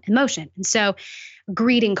on emotion. And so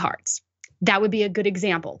greeting cards. That would be a good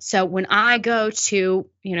example. So when I go to,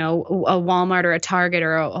 a Walmart or a Target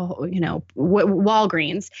or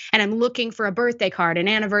Walgreens, and I'm looking for a birthday card, an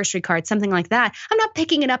anniversary card, something like that, I'm not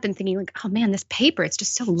picking it up and thinking like, oh man, this paper, it's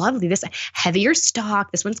just so lovely. This heavier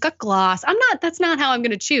stock, this one's got gloss. That's not how I'm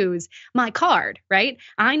going to choose my card, right?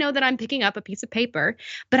 I know that I'm picking up a piece of paper,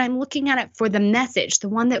 but I'm looking at it for the message, the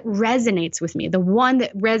one that resonates with me, the one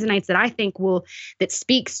that resonates that I think that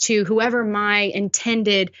speaks to whoever my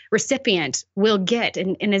intended recipient will get.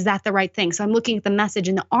 And is that the right thing? So I'm looking at the message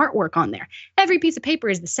and the artwork on there. Every piece of paper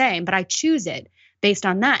is the same, but I choose it based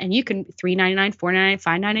on that. And you can $3.99, $4.99,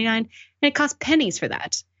 $5.99, and it costs pennies for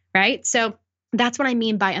that, right? So that's what I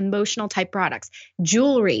mean by emotional type products.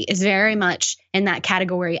 Jewelry is very much in that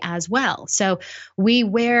category as well. So we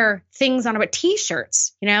wear things on our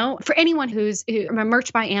t-shirts, for anyone who's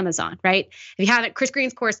merch by Amazon, right? If you haven't, Chris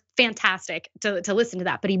Green's course, fantastic to listen to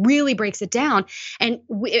that, but he really breaks it down. And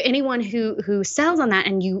anyone who sells on that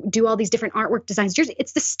and you do all these different artwork designs,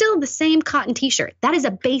 it's still the same cotton t-shirt. That is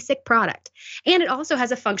a basic product. And it also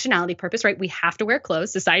has a functionality purpose, right? We have to wear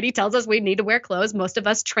clothes. Society tells us we need to wear clothes. Most of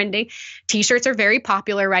us trending t-shirts are very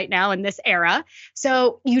popular right now in this era.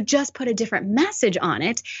 So you just put a different message on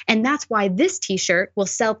it. And that's why this t-shirt will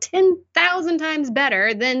sell 10,000 times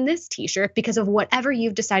better than this t-shirt because of whatever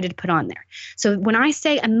you've decided to put on there. So when I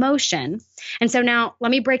say emotion, and so now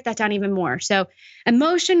let me break that down even more. So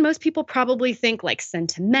emotion, most people probably think like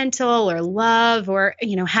sentimental or love or,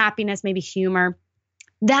 happiness, maybe humor.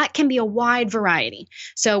 That can be a wide variety.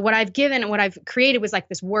 So what I've created was like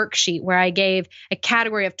this worksheet where I gave a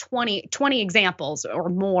category of 20 examples or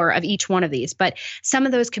more of each one of these. But some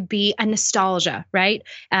of those could be a nostalgia, right?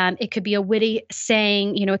 It could be a witty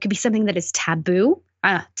saying, it could be something that is taboo.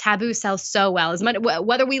 Taboo sells so well, as much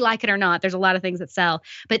whether we like it or not. There's a lot of things that sell,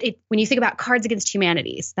 but when you think about Cards Against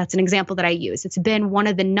Humanities, that's an example that I use. It's been one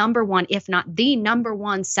of the number one, if not the number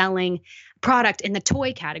one selling product in the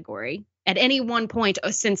toy category at any one point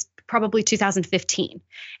since probably 2015.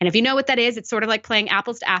 And if you know what that is, it's sort of like playing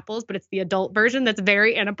apples to apples, but it's the adult version that's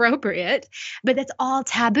very inappropriate, but that's all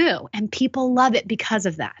taboo. And people love it because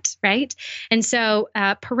of that, right? And so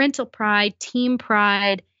parental pride, team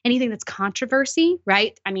pride, anything that's controversy,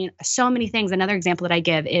 right? I mean, so many things. Another example that I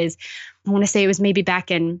give is, I want to say it was maybe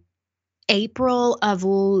back in April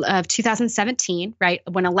of 2017, right?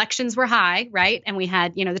 When elections were high, right? And we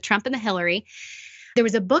had, the Trump and the Hillary. there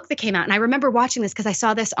was a book that came out, and I remember watching this because I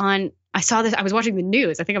was watching the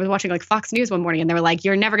news. I think I was watching like Fox News one morning, and they were like,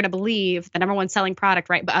 you're never going to believe the number one selling product,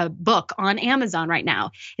 right? A book on Amazon right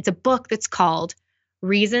now. It's a book that's called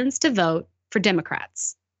Reasons to Vote for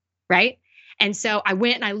Democrats, right? And so I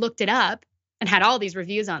went and I looked it up and had all these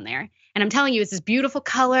reviews on there. And I'm telling you, it's this beautiful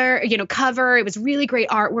cover. It was really great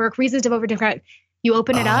artwork, Reasons to Vote for Democrats. You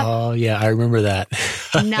open it up. Oh, yeah. I remember that.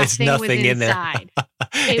 Nothing was in inside. There.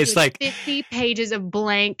 It's like 50 pages of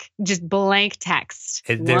blank text.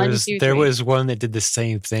 There was one that did the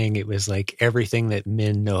same thing. It was like everything that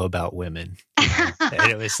men know about women.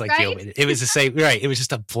 And it was like, right? It was the same, right? It was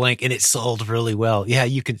just a blank, and it sold really well. Yeah,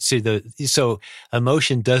 you can see so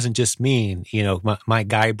emotion doesn't just mean, my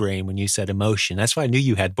guy brain when you said emotion. That's why I knew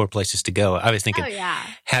you had more places to go. I was thinking,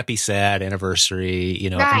 happy, sad, anniversary.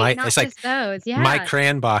 Right, not it's just like those. Yeah, my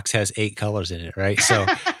crayon box has 8 colors in it, right? So.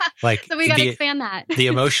 So we got to expand that. The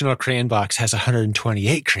emotional crayon box has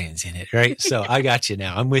 128 crayons in it, right? So I got you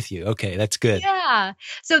now. I'm with you. Okay, that's good. Yeah.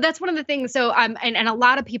 So that's one of the things. So and a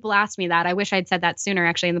lot of people ask me that. I wish I'd said that sooner,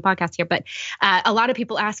 actually, in the podcast here. But a lot of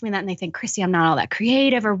people ask me that, and they think, Christy, I'm not all that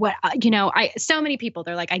creative, or what? So many people,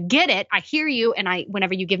 they're like, I get it, I hear you, and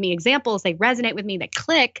whenever you give me examples, they resonate with me, they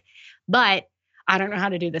click, but I don't know how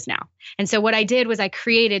to do this now. And so what I did was I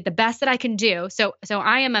created the best that I can do. So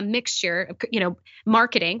I am a mixture of,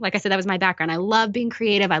 marketing. Like I said, that was my background. I love being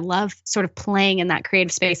creative. I love sort of playing in that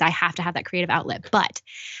creative space. I have to have that creative outlet, but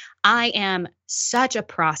I am such a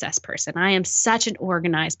process person. I am such an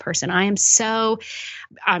organized person. I am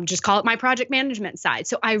just call it my project management side.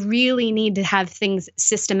 So I really need to have things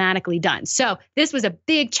systematically done. So this was a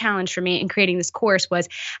big challenge for me in creating this course was,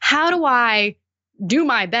 how do I do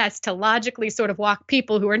my best to logically sort of walk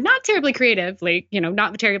people who are not terribly creative,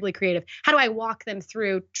 how do I walk them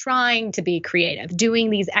through trying to be creative,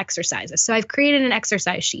 doing these exercises? So I've created an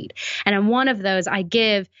exercise sheet. And on one of those, I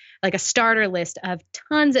give like a starter list of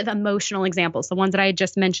tons of emotional examples, the ones that I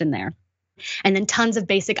just mentioned there. And then tons of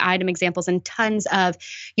basic item examples and tons of,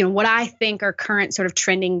 what I think are current sort of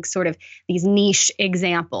trending, sort of these niche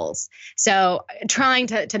examples. So trying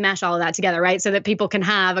to mesh all of that together, right? So that people can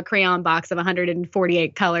have a crayon box of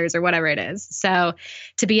 148 colors or whatever it is. So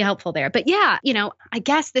to be helpful there. But yeah, I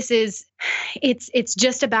guess it's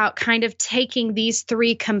just about kind of taking these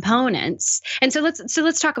 3 components. And so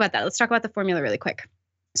let's talk about that. Let's talk about the formula really quick.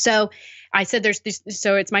 So I said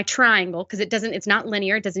so it's my triangle because it's not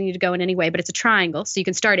linear. It doesn't need to go in any way, but it's a triangle. So you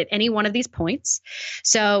can start at any one of these points.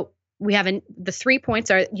 So we have the 3 points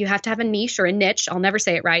are, you have to have a niche or a niche. I'll never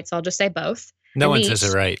say it right, so I'll just say both. No one says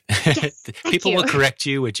it right. Yes, People will correct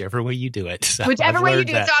you whichever way you do it. So whichever way you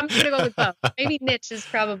do it. So I'm going to go with both. Maybe niche is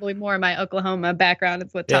probably more my Oklahoma background.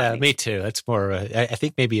 It's what taught me. Me too. That's more, I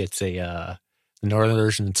think maybe it's a,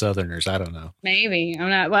 Northerners and Southerners. I don't know. Maybe. I'm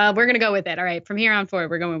not. Well, we're going to go with it. All right. From here on forward,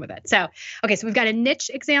 we're going with it. So we've got a niche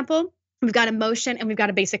example, we've got emotion, and we've got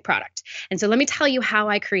a basic product. And so let me tell you how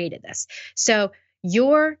I created this. So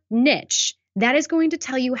your niche, that is going to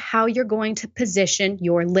tell you how you're going to position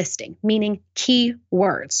your listing, meaning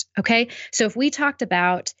keywords. Okay. So if we talked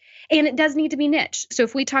about, and it does need to be niche. So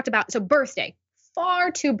if we talked about, birthday,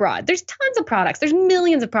 far too broad. There's tons of products. There's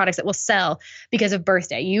millions of products that will sell because of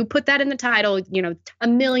birthday. You put that in the title, a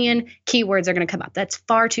million keywords are going to come up. That's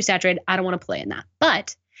far too saturated. I don't want to play in that.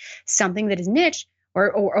 But something that is niche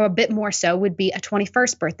or a bit more so would be a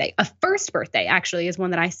 21st birthday. A first birthday actually is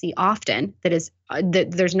one that I see often that is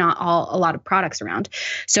that there's not a lot of products around.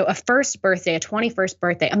 So a first birthday, a 21st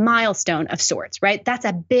birthday, a milestone of sorts, right? That's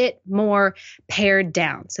a bit more pared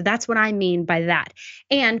down. So that's what I mean by that.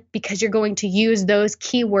 And because you're going to use those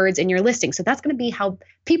keywords in your listing. So that's going to be how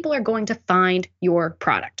people are going to find your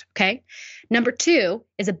product, okay? Number 2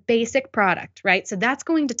 is a basic product, right? So that's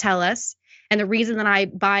going to tell us, and the reason that I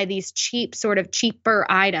buy these cheaper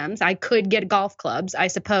items, I could get golf clubs, I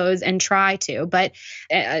suppose, and try to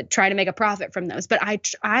make a profit from those. But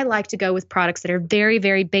I like to go with products that are very,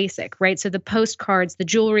 very basic, right? So the postcards, the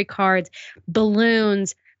jewelry cards,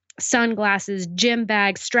 balloons, sunglasses, gym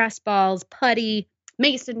bags, stress balls, putty,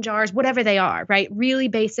 mason jars, whatever they are, right? Really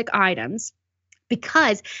basic items,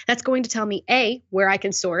 because that's going to tell me, A, where I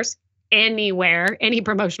can source anywhere, any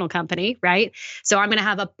promotional company, right? So I'm going to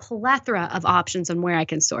have a plethora of options on where I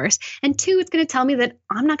can source. And 2, it's going to tell me that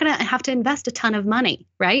I'm not going to have to invest a ton of money,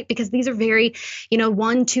 right? Because these are very, $1,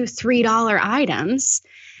 $2, $3 items.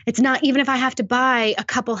 It's not, even if I have to buy a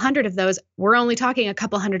couple hundred of those, we're only talking a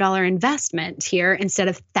couple $100 investment here instead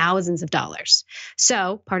of thousands of dollars.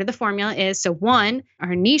 So part of the formula is, so one,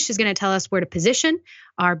 our niche is going to tell us where to position.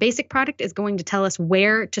 Our basic product is going to tell us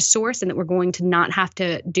where to source and that we're going to not have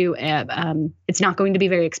to do, it's not going to be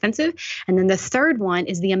very expensive. And then the third one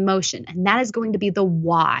is the emotion. And that is going to be the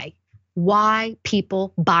why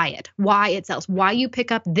people buy it, why it sells, why you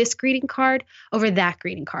pick up this greeting card over that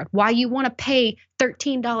greeting card, why you want to pay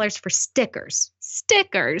 $13 for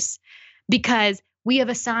stickers, because we have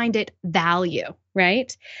assigned it value,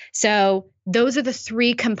 right? So those are the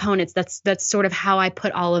three components. That's sort of how I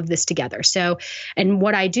put all of this together. So, and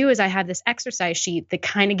what I do is I have this exercise sheet that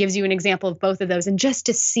kind of gives you an example of both of those, and just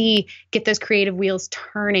to get those creative wheels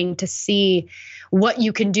turning to see what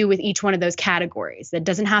you can do with each one of those categories. It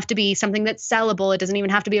doesn't have to be something that's sellable. It doesn't even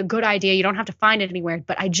have to be a good idea. You don't have to find it anywhere.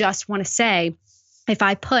 But I just want to say, if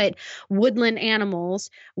I put woodland animals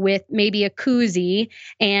with maybe a koozie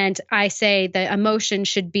and I say the emotion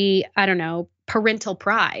should be, I don't know, parental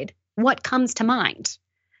pride, what comes to mind?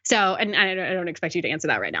 So, and I don't expect you to answer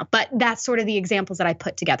that right now, but that's sort of the examples that I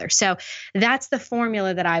put together. So that's the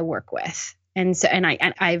formula that I work with. And so,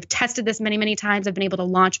 I've tested this many, many times. I've been able to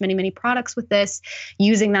launch many, many products with this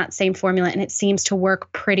using that same formula, and it seems to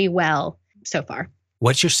work pretty well so far.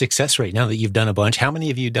 What's your success rate now that you've done a bunch? How many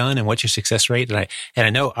have you done, and what's your success rate? And I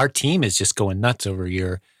know our team is just going nuts over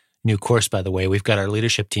your new course, by the way. We've got our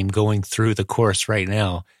leadership team going through the course right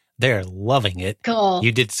now. They're loving it. Cool.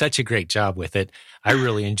 You did such a great job with it. I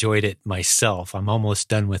really enjoyed it myself. I'm almost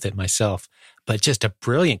done with it myself, but just a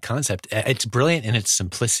brilliant concept. It's brilliant in its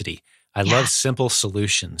simplicity. I love simple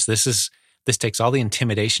solutions. This takes all the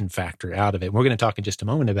intimidation factor out of it. We're going to talk in just a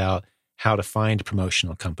moment about how to find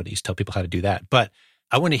promotional companies, tell people how to do that. But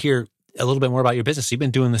I want to hear a little bit more about your business. You've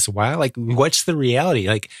been doing this a while. Like, what's the reality?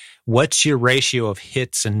 Like, what's your ratio of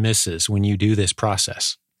hits and misses when you do this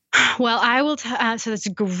process? Well, I will. So that's a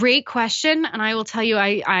great question, and I will tell you,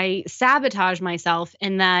 I sabotage myself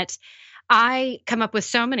in that I come up with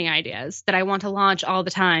so many ideas that I want to launch all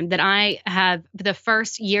the time that I have the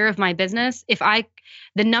first year of my business.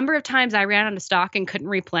 The number of times I ran out of stock and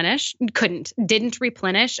didn't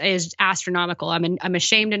replenish is astronomical. I'm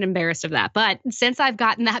ashamed and embarrassed of that. But since I've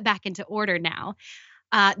gotten that back into order now,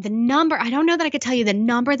 the number, I don't know that I could tell you the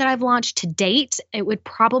number that I've launched to date. It would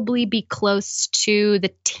probably be close to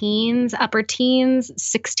the teens, upper teens,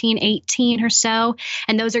 16, 18 or so.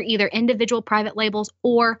 And those are either individual private labels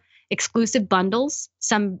or exclusive bundles,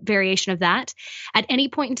 some variation of that. At any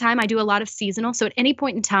point in time, I do a lot of seasonal. So at any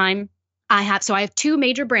point in time, I have two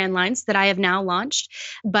major brand lines that I have now launched,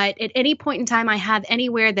 but at any point in time, I have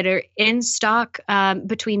anywhere that are in stock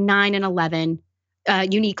between 9 and 11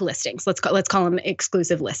 unique listings. Let's call them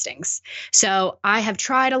exclusive listings. So I have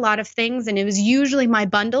tried a lot of things, and it was usually my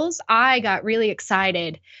bundles. I got really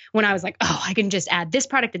excited when I was like, oh, I can just add this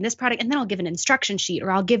product and this product, and then I'll give an instruction sheet,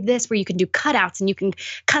 or I'll give this where you can do cutouts and you can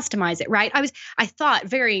customize it, right? I thought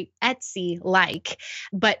very Etsy-like,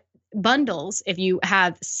 but bundles, if you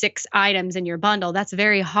have 6 items in your bundle, that's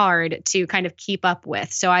very hard to kind of keep up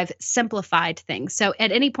with. So I've simplified things. So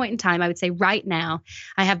at any point in time, I would say right now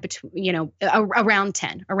I have around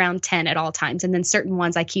 10 at all times. And then certain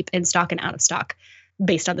ones I keep in stock and out of stock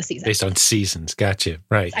based on the season. Based on seasons. Gotcha.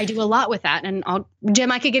 Right. I do a lot with that. And Jim,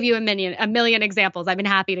 I could give you a million examples. I've been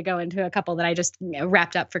happy to go into a couple that I just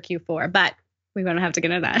wrapped up for Q4, but we won't have to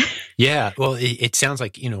get into that. Yeah. Well, it sounds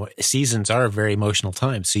like, seasons are a very emotional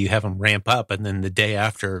time. So you have them ramp up, and then the day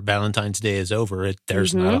after Valentine's Day is over,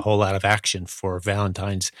 there's not a whole lot of action for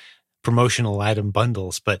Valentine's promotional item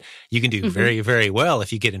bundles, but you can do very, very well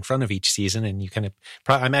if you get in front of each season, and you kind of,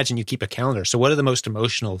 I imagine you keep a calendar. So what are the most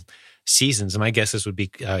emotional seasons? My guesses would be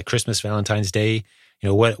Christmas, Valentine's Day.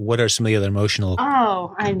 What are some of the other emotional?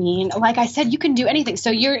 Oh, like I said, you can do anything.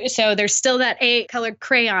 So there's still that 8-colored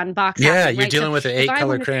crayon box. Yeah, you're dealing with an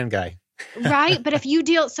 8-color crayon guy. Right. But if you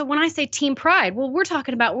so when I say Team Pride, well, we're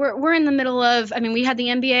talking about, we're in the middle of, we had the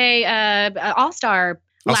NBA All-Star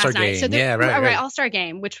last night. So right. All-Star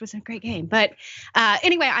game, which was a great game. But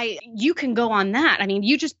anyway, you can go on that.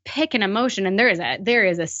 You just pick an emotion, and there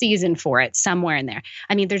is a season for it somewhere in there.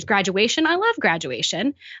 There's graduation. I love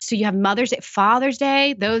graduation. So you have Mother's Day, Father's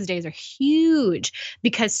Day. Those days are huge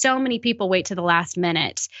because so many people wait to the last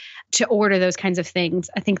minute to order those kinds of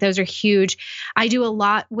things. I think those are huge. I do a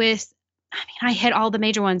lot with, I hit all the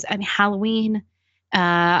major ones. Halloween,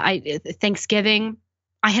 Thanksgiving.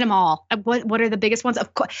 I hit them all. What are the biggest ones?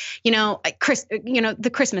 Of course,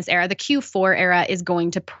 the Christmas era, the Q4 era is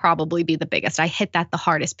going to probably be the biggest. I hit that the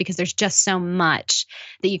hardest because there's just so much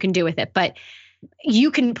that you can do with it. But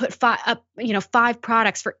you can put five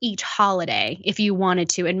products for each holiday if you wanted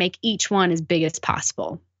to and make each one as big as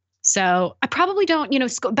possible. So I probably don't,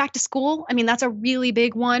 back to school. I mean, that's a really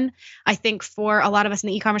big one. I think for a lot of us in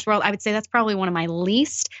the e-commerce world, I would say that's probably one of my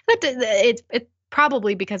least. But it's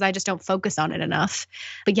probably because I just don't focus on it enough.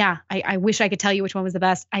 But yeah, I wish I could tell you which one was the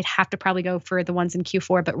best. I'd have to probably go for the ones in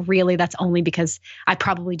Q4, but really that's only because I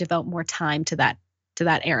probably devote more time to that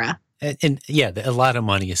era. And yeah, a lot of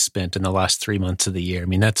money is spent in the last 3 months of the year. I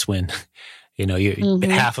mean, that's when,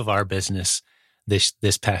 half of our business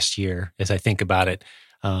this past year, as I think about it,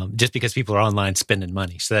 just because people are online spending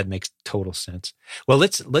money. So that makes total sense. Well,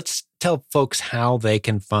 let's tell folks how they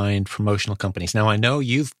can find promotional companies. Now, I know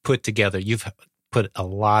you've put a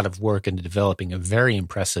lot of work into developing a very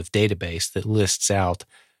impressive database that lists out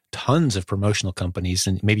tons of promotional companies.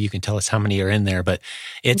 And maybe you can tell us how many are in there, but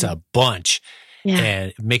it's a bunch. Yeah.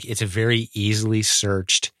 And it's a very easily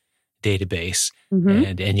searched database,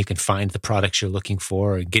 and you can find the products you're looking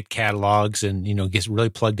for and get catalogs and, get really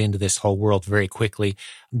plugged into this whole world very quickly.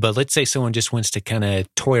 But let's say someone just wants to kind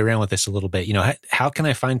of toy around with this a little bit. How can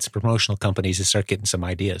I find some promotional companies to start getting some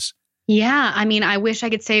ideas? Yeah. I mean, I wish I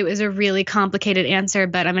could say it was a really complicated answer,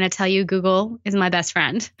 but I'm going to tell you Google is my best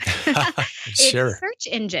friend. Sure. It's a search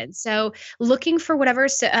engine. So looking for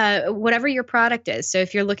whatever your product is. So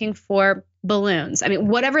if you're looking for balloons, I mean,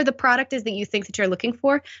 whatever the product is that you think that you're looking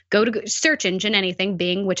for, go to search engine, anything,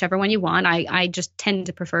 Bing, whichever one you want. I just tend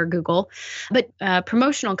to prefer Google. But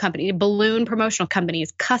promotional company, balloon promotional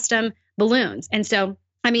companies, custom balloons. And so,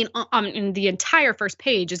 I mean, in the entire first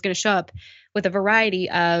page is going to show up with a variety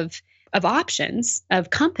of options of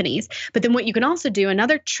companies. But then what you can also do,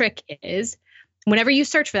 another trick is whenever you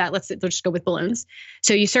search for that, let's just go with balloons.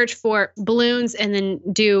 So you search for balloons and then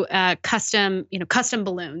do custom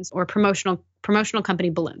balloons or promotional company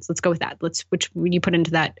balloons. Let's go with that. Which you put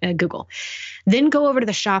into that Google. Then go over to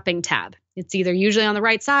the shopping tab. It's either usually on the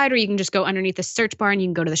right side or you can just go underneath the search bar and you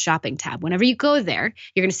can go to the shopping tab. Whenever you go there,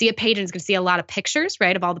 you're going to see a page and it's going to see a lot of pictures,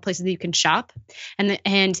 right, of all the places that you can shop.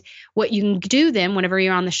 And what you can do then, whenever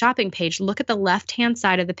you're on the shopping page, look at the left-hand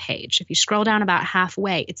side of the page. If you scroll down about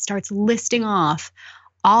halfway, it starts listing off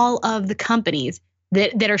all of the companies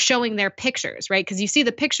that are showing their pictures, right? Because you see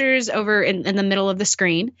the pictures over in the middle of the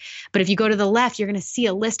screen. But if you go to the left, you're going to see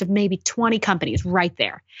a list of maybe 20 companies right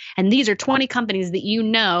there. And these are 20 companies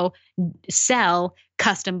that sell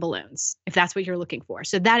custom balloons, if that's what you're looking for.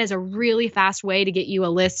 So that is a really fast way to get you a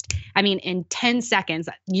list. I mean, in 10 seconds,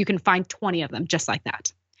 you can find 20 of them just like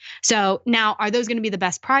that. So now, are those going to be the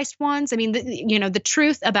best priced ones? I mean, the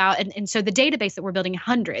truth about, and so the database that we're building,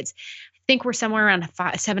 hundreds, I think we're somewhere around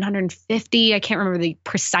 750. I can't remember the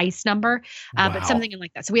precise number, but something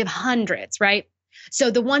like that. So we have hundreds, right?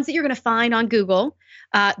 So the ones that you're going to find on Google,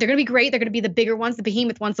 they're going to be great. They're going to be the bigger ones, the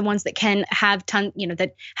behemoth ones, the ones that can have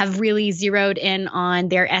that have really zeroed in on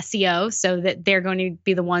their SEO, so that they're going to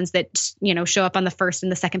be the ones that show up on the first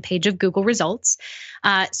and the second page of Google results.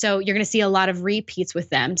 So you're going to see a lot of repeats with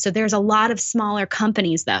them. So there's a lot of smaller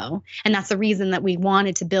companies though, and that's the reason that we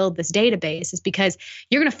wanted to build this database, is because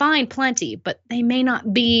you're going to find plenty, but they may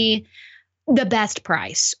not be the best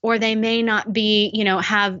price, or they may not be,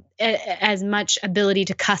 have as much ability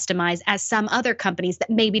to customize as some other companies that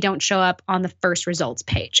maybe don't show up on the first results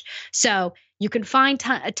page. So you can find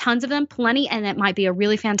tons of them, plenty, and it might be a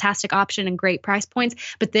really fantastic option and great price points.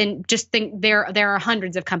 But then just think there are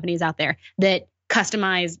hundreds of companies out there that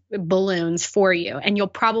customize balloons for you, and you'll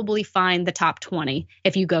probably find the top 20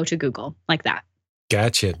 if you go to Google like that.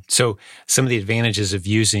 Gotcha. So some of the advantages of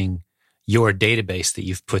using your database that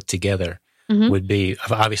you've put together would be,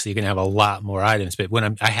 obviously you're going to have a lot more items, but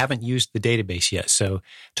I haven't used the database yet. So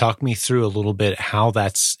talk me through a little bit how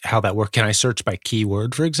that works. Can I search by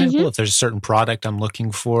keyword, for example, if there's a certain product I'm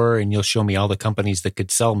looking for, and you'll show me all the companies that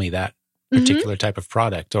could sell me that particular type of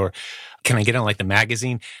product? Or can I get on like the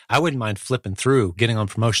magazine? I wouldn't mind flipping through, getting on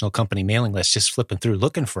promotional company mailing lists, just flipping through,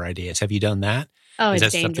 looking for ideas. Have you done that? Oh,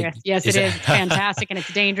 it's dangerous. Yes, it is. It's fantastic, and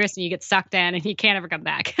it's dangerous, and you get sucked in, and you can't ever come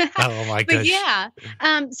back. Oh my gosh. But yeah,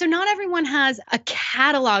 so not everyone has a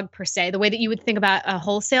catalog per se, the way that you would think about a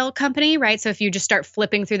wholesale company, right? So if you just start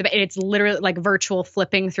flipping through it's literally like virtual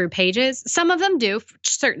flipping through pages. Some of them do,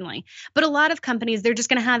 certainly, but a lot of companies, they're just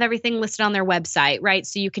going to have everything listed on their website, right?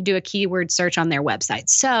 So you can do a keyword search on their website.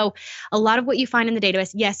 So a lot of what you find in the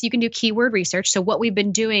database, yes, you can do keyword research. So what we've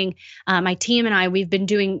been doing, my team and I, we've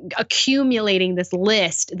been accumulating this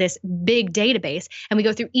list, this big database, and we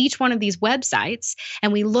go through each one of these websites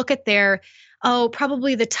and we look at their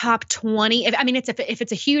probably the top 20. If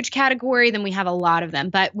it's a huge category, then we have a lot of them,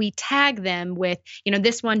 but we tag them with,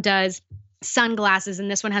 this one does sunglasses, and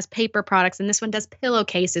this one has paper products, and this one does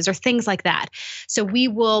pillowcases or things like that. So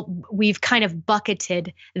we've kind of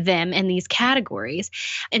bucketed them in these categories.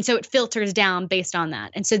 And so it filters down based on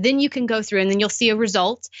that. And so then you can go through and then you'll see a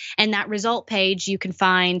result, and that result page, you can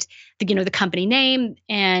find the company name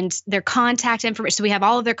and their contact information. So we have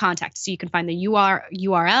all of their contacts. So you can find the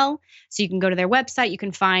URL. So you can go to their website. You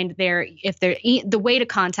can find the way to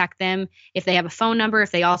contact them, if they have a phone number, if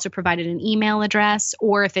they also provided an email address,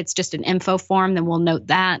 or if it's just an info form, then we'll note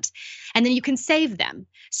that. And then you can save them.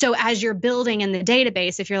 So as you're building in the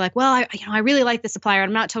database, if you're like, well, I really like this supplier,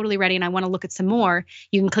 I'm not totally ready, and I want to look at some more,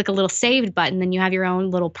 you can click a little saved button. Then you have your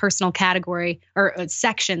own little personal category or a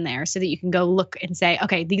section there so that you can go look and say,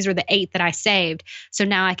 okay, these are the 8 that I saved. So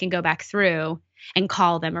now I can go back through and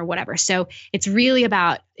call them or whatever. So it's really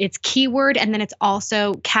about, it's keyword, and then it's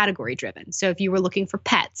also category driven. So if you were looking for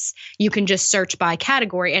pets, you can just search by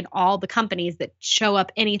category, and all the companies that show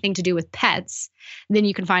up anything to do with pets, then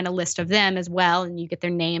you can find a list of them as well, and you get their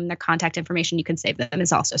name, their contact information. You can save them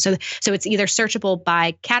as also. So it's either searchable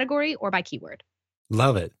by category or by keyword.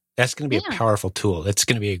 Love it. That's going to be a powerful tool. It's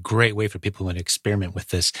going to be a great way for people who want to experiment with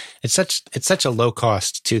this. It's such a low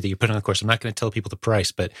cost too that you put on the course. I'm not going to tell people the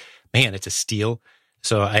price, but man, it's a steal.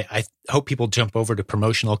 So I hope people jump over to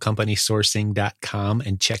promotionalcompanysourcing.com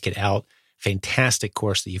and check it out. Fantastic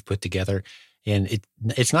course that you've put together. And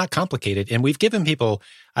it's not complicated. And we've given people,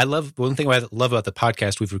 one thing I love about the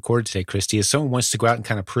podcast we've recorded today, Christy, is someone wants to go out and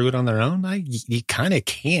kind of prove it on their own. You kind of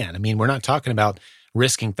can. I mean, we're not talking about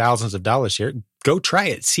risking thousands of dollars here. Go try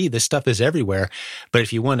it. See, this stuff is everywhere. But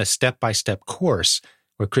if you want a step-by-step course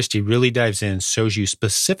where Christy really dives in, shows you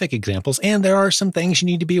specific examples, and there are some things you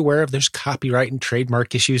need to be aware of. There's copyright and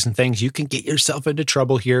trademark issues and things. You can get yourself into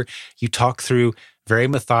trouble here. You talk through very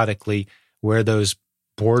methodically where those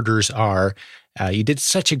borders are. You did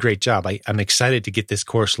such a great job. I'm excited to get this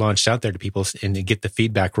course launched out there to people and to get the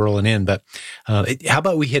feedback rolling in. But how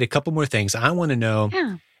about we hit a couple more things? I want to know...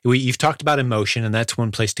 Yeah. You've talked about emotion, and that's one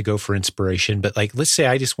place to go for inspiration. But let's say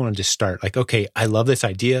I just wanted to start. Okay, I love this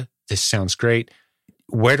idea. This sounds great.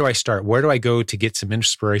 Where do I start? Where do I go to get some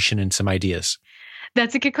inspiration and some ideas?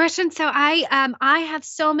 That's a good question. So I have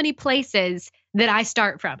so many places that I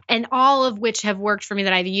start from, and all of which have worked for me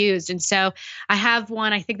that I've used. And so I have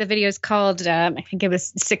one, I think the video is called, I think it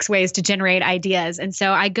was 6 ways to generate ideas. And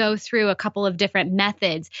so I go through a couple of different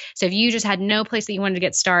methods. So if you just had no place that you wanted to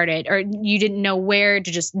get started, or you didn't know where to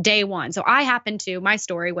just day one. So I happened to, my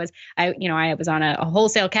story was, I was on a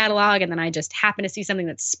wholesale catalog, and then I just happened to see something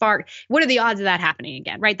that sparked. What are the odds of that happening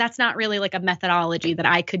again, right? That's not really like a methodology that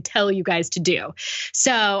I could tell you guys to do.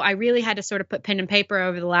 So I really had to sort of put pen and paper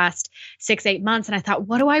over the last 6-8 months. And I thought,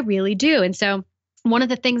 what do I really do? And so one of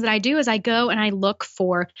the things that I do is I go and I look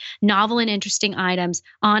for novel and interesting items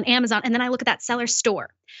on Amazon, and then I look at that seller's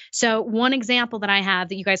store. So one example that I have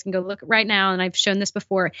that you guys can go look at right now, and I've shown this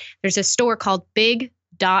before, there's a store called Big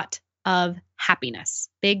Dot of Happiness.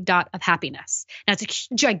 Big Dot of Happiness. Now it's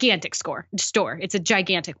a gigantic store. It's a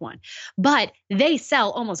gigantic one, but they sell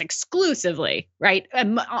almost exclusively, right,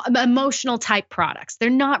 emotional type products. They're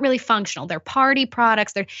not really functional. They're party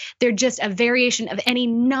products. They're just a variation of any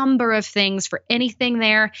number of things for anything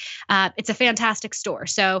there. It's a fantastic store.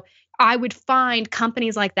 So I would find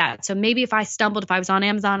companies like that. So maybe if I was on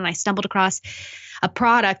Amazon and I stumbled across a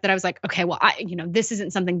product that I was like, okay, well, this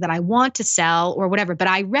isn't something that I want to sell or whatever, but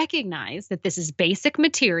I recognize that this is basic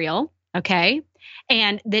material, okay,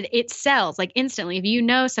 and that it sells like instantly. If you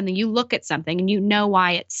know something, you look at something and you know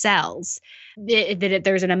why it sells,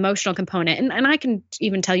 there's an emotional component. And I can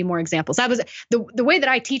even tell you more examples. That was the way that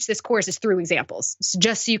I teach this course is through examples,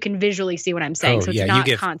 just so you can visually see what I'm saying. So it's not you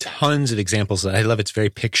give content. Tons of examples. I love it's very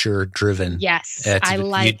picture driven. Yes,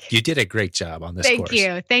 you did a great job on this course.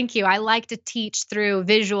 Thank you. I like to teach through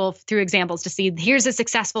examples to see here's a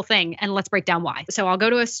successful thing and let's break down why. So I'll go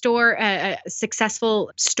to a store, a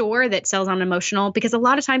successful store that sells on emotional, because a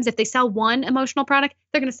lot of times if they sell one emotional product,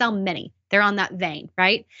 they're going to sell many. They're on that vein,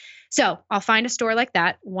 right? So I'll find a store like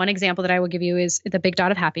that. One example that I will give you is the Big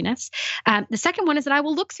Dot of Happiness. The second one is that I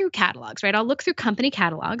will look through catalogs, right? I'll look through company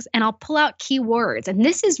catalogs and I'll pull out keywords. And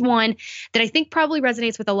this is one that I think probably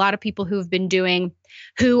resonates with a lot of people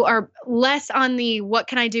who are less on the what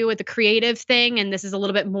can I do with the creative thing. And this is a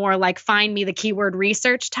little bit more like find me the keyword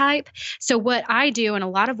research type. So what I do, and a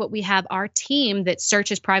lot of what we have our team that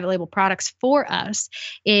searches private label products for us,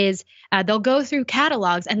 is they'll go through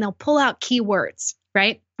catalogs and they'll pull out keywords,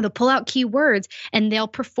 right? they'll pull out keywords and they'll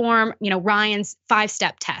perform, Ryan's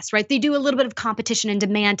 5-step test, right? They do a little bit of competition and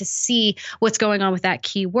demand to see what's going on with that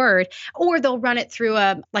keyword, or they'll run it through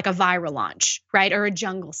a viral launch, right? Or a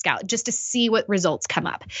Jungle Scout, just to see what results come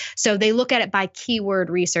up. So they look at it by keyword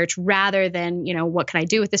research rather than, what can I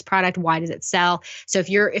do with this product? Why does it sell? So if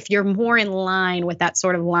you're more in line with that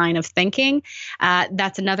sort of line of thinking,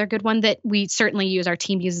 that's another good one that we certainly use. Our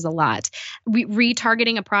team uses a lot.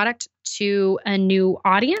 Retargeting a product to a new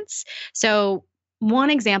audience. So one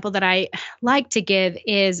example that I like to give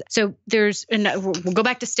is, we'll go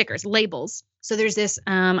back to stickers, labels. So there's this,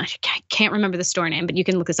 I can't remember the store name, but you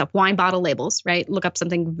can look this up, wine bottle labels, right? Look up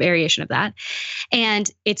something variation of that. And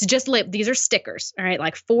it's just, these are stickers, all right?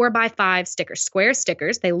 Like 4x5 stickers, square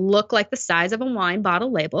stickers. They look like the size of a wine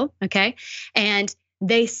bottle label, okay? And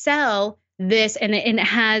they sell this, and it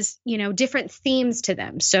has, different themes to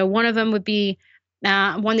them. So one of them would be,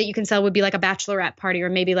 one that you can sell would be like a bachelorette party, or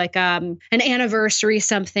maybe like an anniversary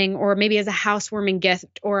something, or maybe as a housewarming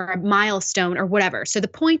gift or a milestone or whatever. So the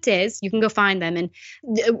point is, you can go find them, and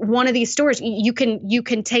one of these stores, you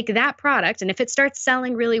can take that product, and if it starts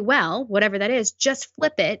selling really well, whatever that is, just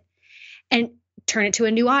flip it and turn it to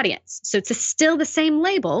a new audience. So it's still the same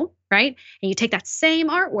label, right? And you take that same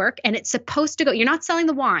artwork, and it's supposed to go, you're not selling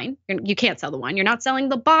the wine. You can't sell the wine. You're not selling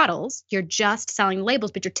the bottles. You're just selling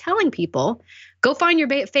labels, but you're telling people, go find your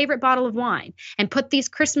favorite bottle of wine and put these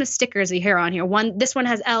Christmas stickers you hear on here. This one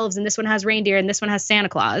has elves, and this one has reindeer, and this one has Santa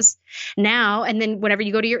Claus. Now, and then whenever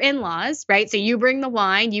you go to your in-laws, right? So you bring the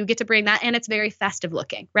wine, you get to bring that, and it's very festive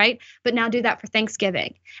looking, right? But now do that for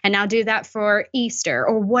Thanksgiving, and now do that for Easter,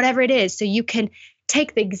 or whatever it is. So you can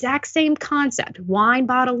take the exact same concept, wine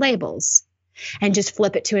bottle labels, and just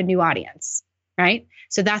flip it to a new audience, right?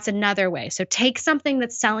 So that's another way. So take something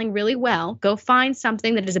that's selling really well, go find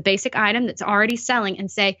something that is a basic item that's already selling, and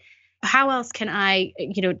say, how else can I,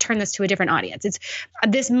 turn this to a different audience?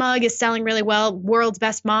 This mug is selling really well, world's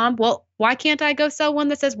best mom. Well, why can't I go sell one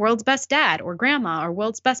that says world's best dad, or grandma, or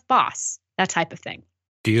world's best boss? That type of thing.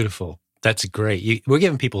 Beautiful. That's great. We're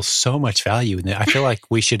giving people so much value. And I feel like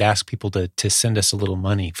we should ask people to send us a little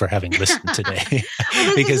money for having listened today.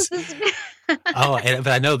 Because, but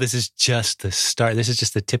I know this is just the start. This is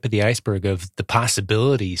just the tip of the iceberg of the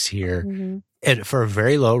possibilities here. Mm-hmm. And for a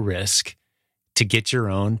very low risk to get your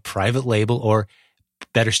own private label, or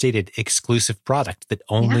better stated, exclusive product that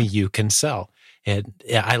only you can sell. And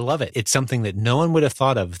I love it. It's something that no one would have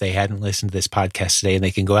thought of if they hadn't listened to this podcast today, and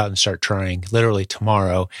they can go out and start trying literally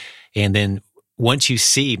tomorrow. And then once you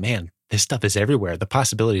see, man, this stuff is everywhere, the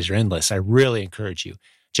possibilities are endless. I really encourage you,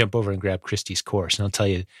 jump over and grab Christy's course. And I'll tell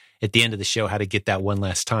you at the end of the show how to get that one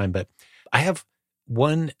last time. But I have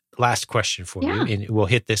one last question for you, and we'll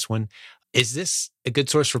hit this one. Is this a good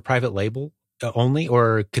source for private label only,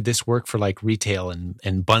 or could this work for like retail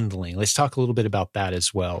and bundling? Let's talk a little bit about that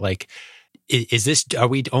as well. Like, are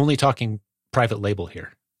we only talking private label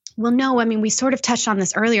here? Well, no, I mean, we sort of touched on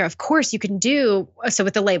this earlier. Of course, you can do, so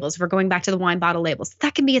with the labels, we're going back to the wine bottle labels,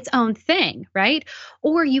 that can be its own thing, right?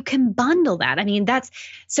 Or you can bundle that. I mean,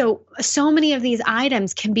 so many of these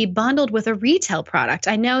items can be bundled with a retail product.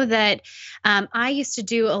 I know that I used to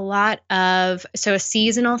do a lot of, a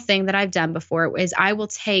seasonal thing that I've done before is I will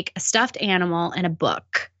take a stuffed animal and a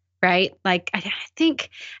book. Right? Like I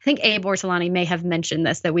think Abe Ortolani may have mentioned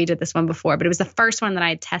this, that we did this one before, but it was the first one that I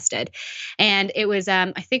had tested. And it was,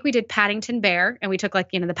 I think we did Paddington Bear, and we took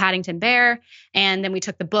the Paddington Bear, and then we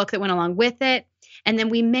took the book that went along with it. And then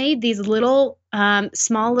we made these little,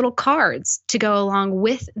 small little cards to go along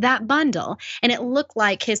with that bundle. And it looked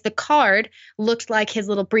like the card looked like his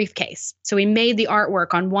little briefcase. So we made the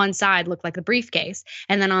artwork on one side look like the briefcase.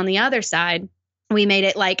 And then on the other side, we made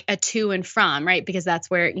it like a to and from, right? Because that's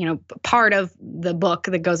where, part of the book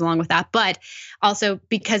that goes along with that, but also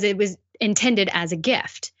because it was intended as a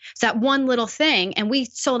gift. So that one little thing, and we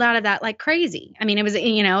sold out of that like crazy. I mean, it was,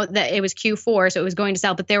 that it was Q4, so it was going to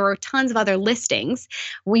sell, but there were tons of other listings.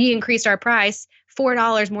 We increased our price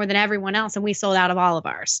 $4 more than everyone else, and we sold out of all of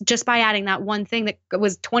ours just by adding that one thing that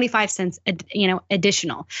was 25 cents,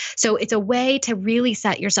 additional. So it's a way to really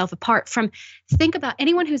set yourself apart from, think about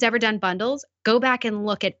anyone who's ever done bundles, go back and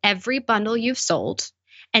look at every bundle you've sold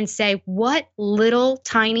and say, what little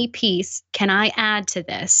tiny piece can I add to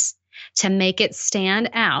this to make it stand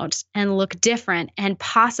out and look different, and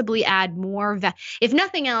possibly add more if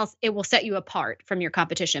nothing else, it will set you apart from your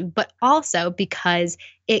competition, but also because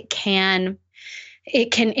it can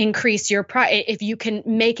it can increase your price. If you can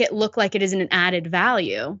make it look like it isn't an added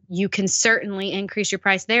value, you can certainly increase your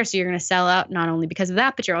price there. So you're going to sell out not only because of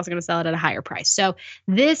that, but you're also going to sell it at a higher price. So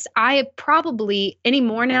this, I probably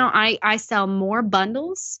anymore now, I sell more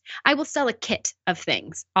bundles. I will sell a kit of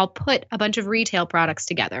things. I'll put a bunch of retail products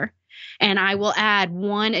together and I will add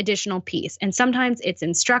one additional piece. And sometimes it's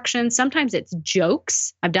instructions. Sometimes it's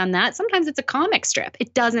jokes. I've done that. Sometimes it's a comic strip.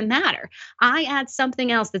 It doesn't matter. I add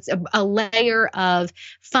something else that's a layer of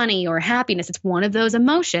funny or happiness. It's one of those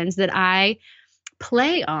emotions that I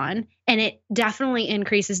play on, and it definitely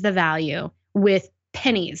increases the value with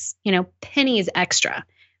pennies, pennies extra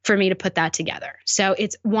for me to put that together. So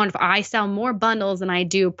it's wonderful. I sell more bundles than I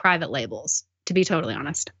do private labels, to be totally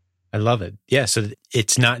honest. I love it. Yeah. So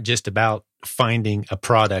it's not just about finding a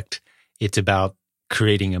product. It's about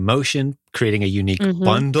creating emotion, creating a unique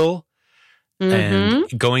bundle, and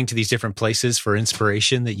going to these different places for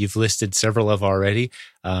inspiration that you've listed several of already.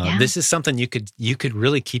 This is something you could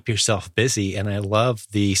really keep yourself busy. And I love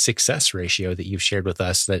the success ratio that you've shared with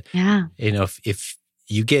us that, if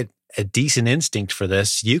you get a decent instinct for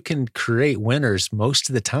this, you can create winners most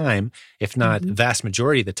of the time, if not vast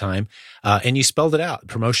majority of the time. And you spelled it out.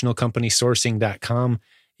 Promotionalcompanysourcing.com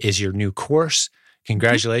is your new course.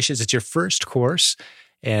 Congratulations. It's your first course.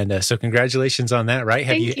 And so congratulations on that, right?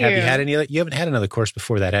 Have you had any other? You haven't had another course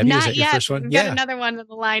before that, have you? Not Is that your yet. first one? We've got another one in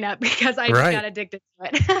the lineup because I just got addicted to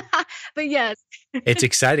it. But yes. It's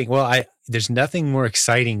exciting. Well, there's nothing more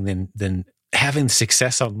exciting than having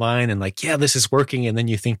success online and this is working. And then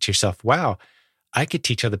you think to yourself, wow, I could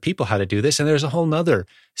teach other people how to do this. And there's a whole nother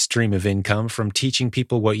stream of income from teaching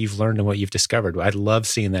people what you've learned and what you've discovered. I'd love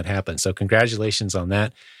seeing that happen. So congratulations on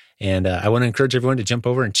that. And I want to encourage everyone to jump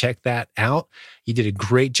over and check that out. You did a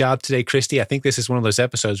great job today, Christy. I think this is one of those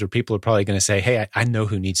episodes where people are probably going to say, hey, I know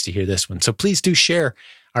who needs to hear this one. So please do share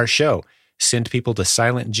our show. Send people to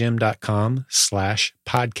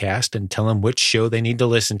silentjim.com/podcast and tell them which show they need to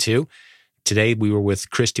listen to. Today, we were with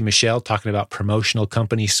Christy Michelle talking about promotional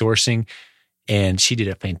company sourcing, and she did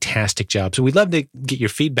a fantastic job. So we'd love to get your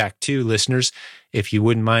feedback too, listeners. If you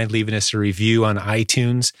wouldn't mind leaving us a review on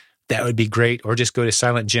iTunes, that would be great. Or just go to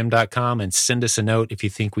silentjim.com and send us a note if you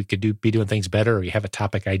think we could be doing things better or you have a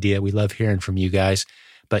topic idea. We love hearing from you guys.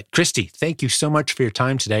 But Christy, thank you so much for your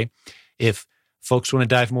time today. If folks want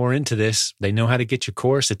to dive more into this, they know how to get your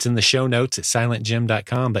course. It's in the show notes at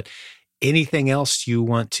silentjim.com. But anything else you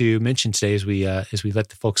want to mention today as we let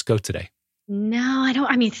the folks go today? No, I don't.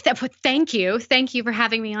 I mean, thank you. Thank you for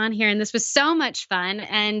having me on here. And this was so much fun.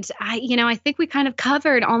 And I think we kind of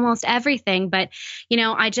covered almost everything, but,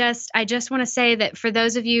 I just want to say that for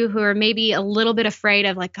those of you who are maybe a little bit afraid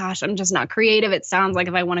of gosh, I'm just not creative. It sounds like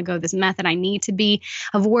if I want to go this method, I need to be.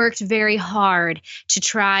 I've worked very hard to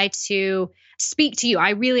try to speak to you.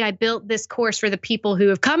 I built this course for the people who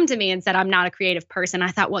have come to me and said, I'm not a creative person. I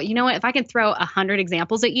thought, well, you know what? If I can throw 100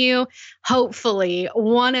 examples at you, hopefully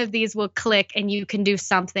one of these will click and you can do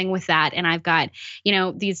something with that. And I've got,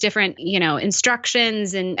 these different,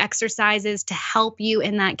 instructions and exercises to help you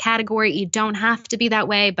in that category. You don't have to be that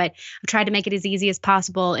way, but I've tried to make it as easy as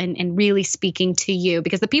possible and really speaking to you,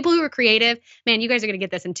 because the people who are creative, man, you guys are going to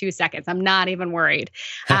get this in 2 seconds. I'm not even worried.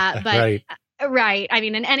 But right. Right. I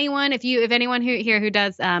mean, and anyone, if anyone who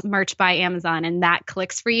does merch by Amazon and that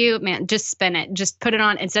clicks for you, man, just spin it. Just put it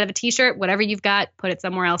on instead of a t-shirt, whatever you've got, put it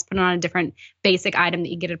somewhere else, put it on a different basic item that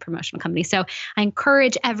you get at a promotional company. So I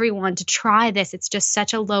encourage everyone to try this. It's just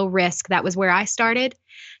such a low risk. That was where I started.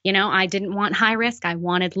 I didn't want high risk. I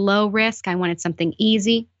wanted low risk. I wanted something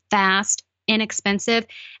easy, fast, inexpensive.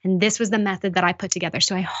 And this was the method that I put together.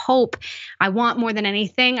 So I want more than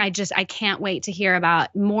anything. I can't wait to hear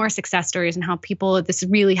about more success stories and how this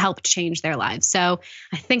really helped change their lives. So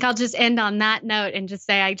I think I'll just end on that note and just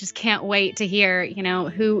say, I just can't wait to hear,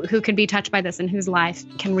 who can be touched by this and whose life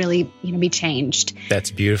can really, be changed.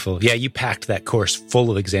 That's beautiful. Yeah. You packed that course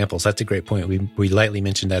full of examples. That's a great point. We lightly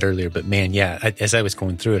mentioned that earlier, but man, yeah, as I was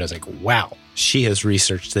going through it, I was like, wow, she has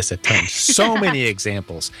researched this a ton. So many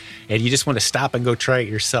examples. And you just want to stop and go try it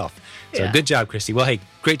yourself. So Good job, Christy. Well, hey,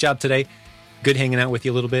 great job today. Good hanging out with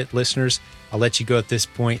you a little bit. Listeners, I'll let you go at this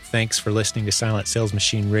point. Thanks for listening to Silent Sales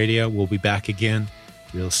Machine Radio. We'll be back again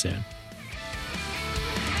real soon.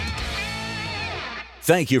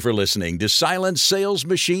 Thank you for listening to Silent Sales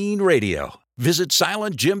Machine Radio. Visit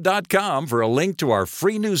silentjim.com for a link to our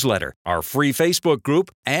free newsletter, our free Facebook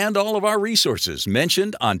group, and all of our resources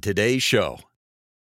mentioned on today's show.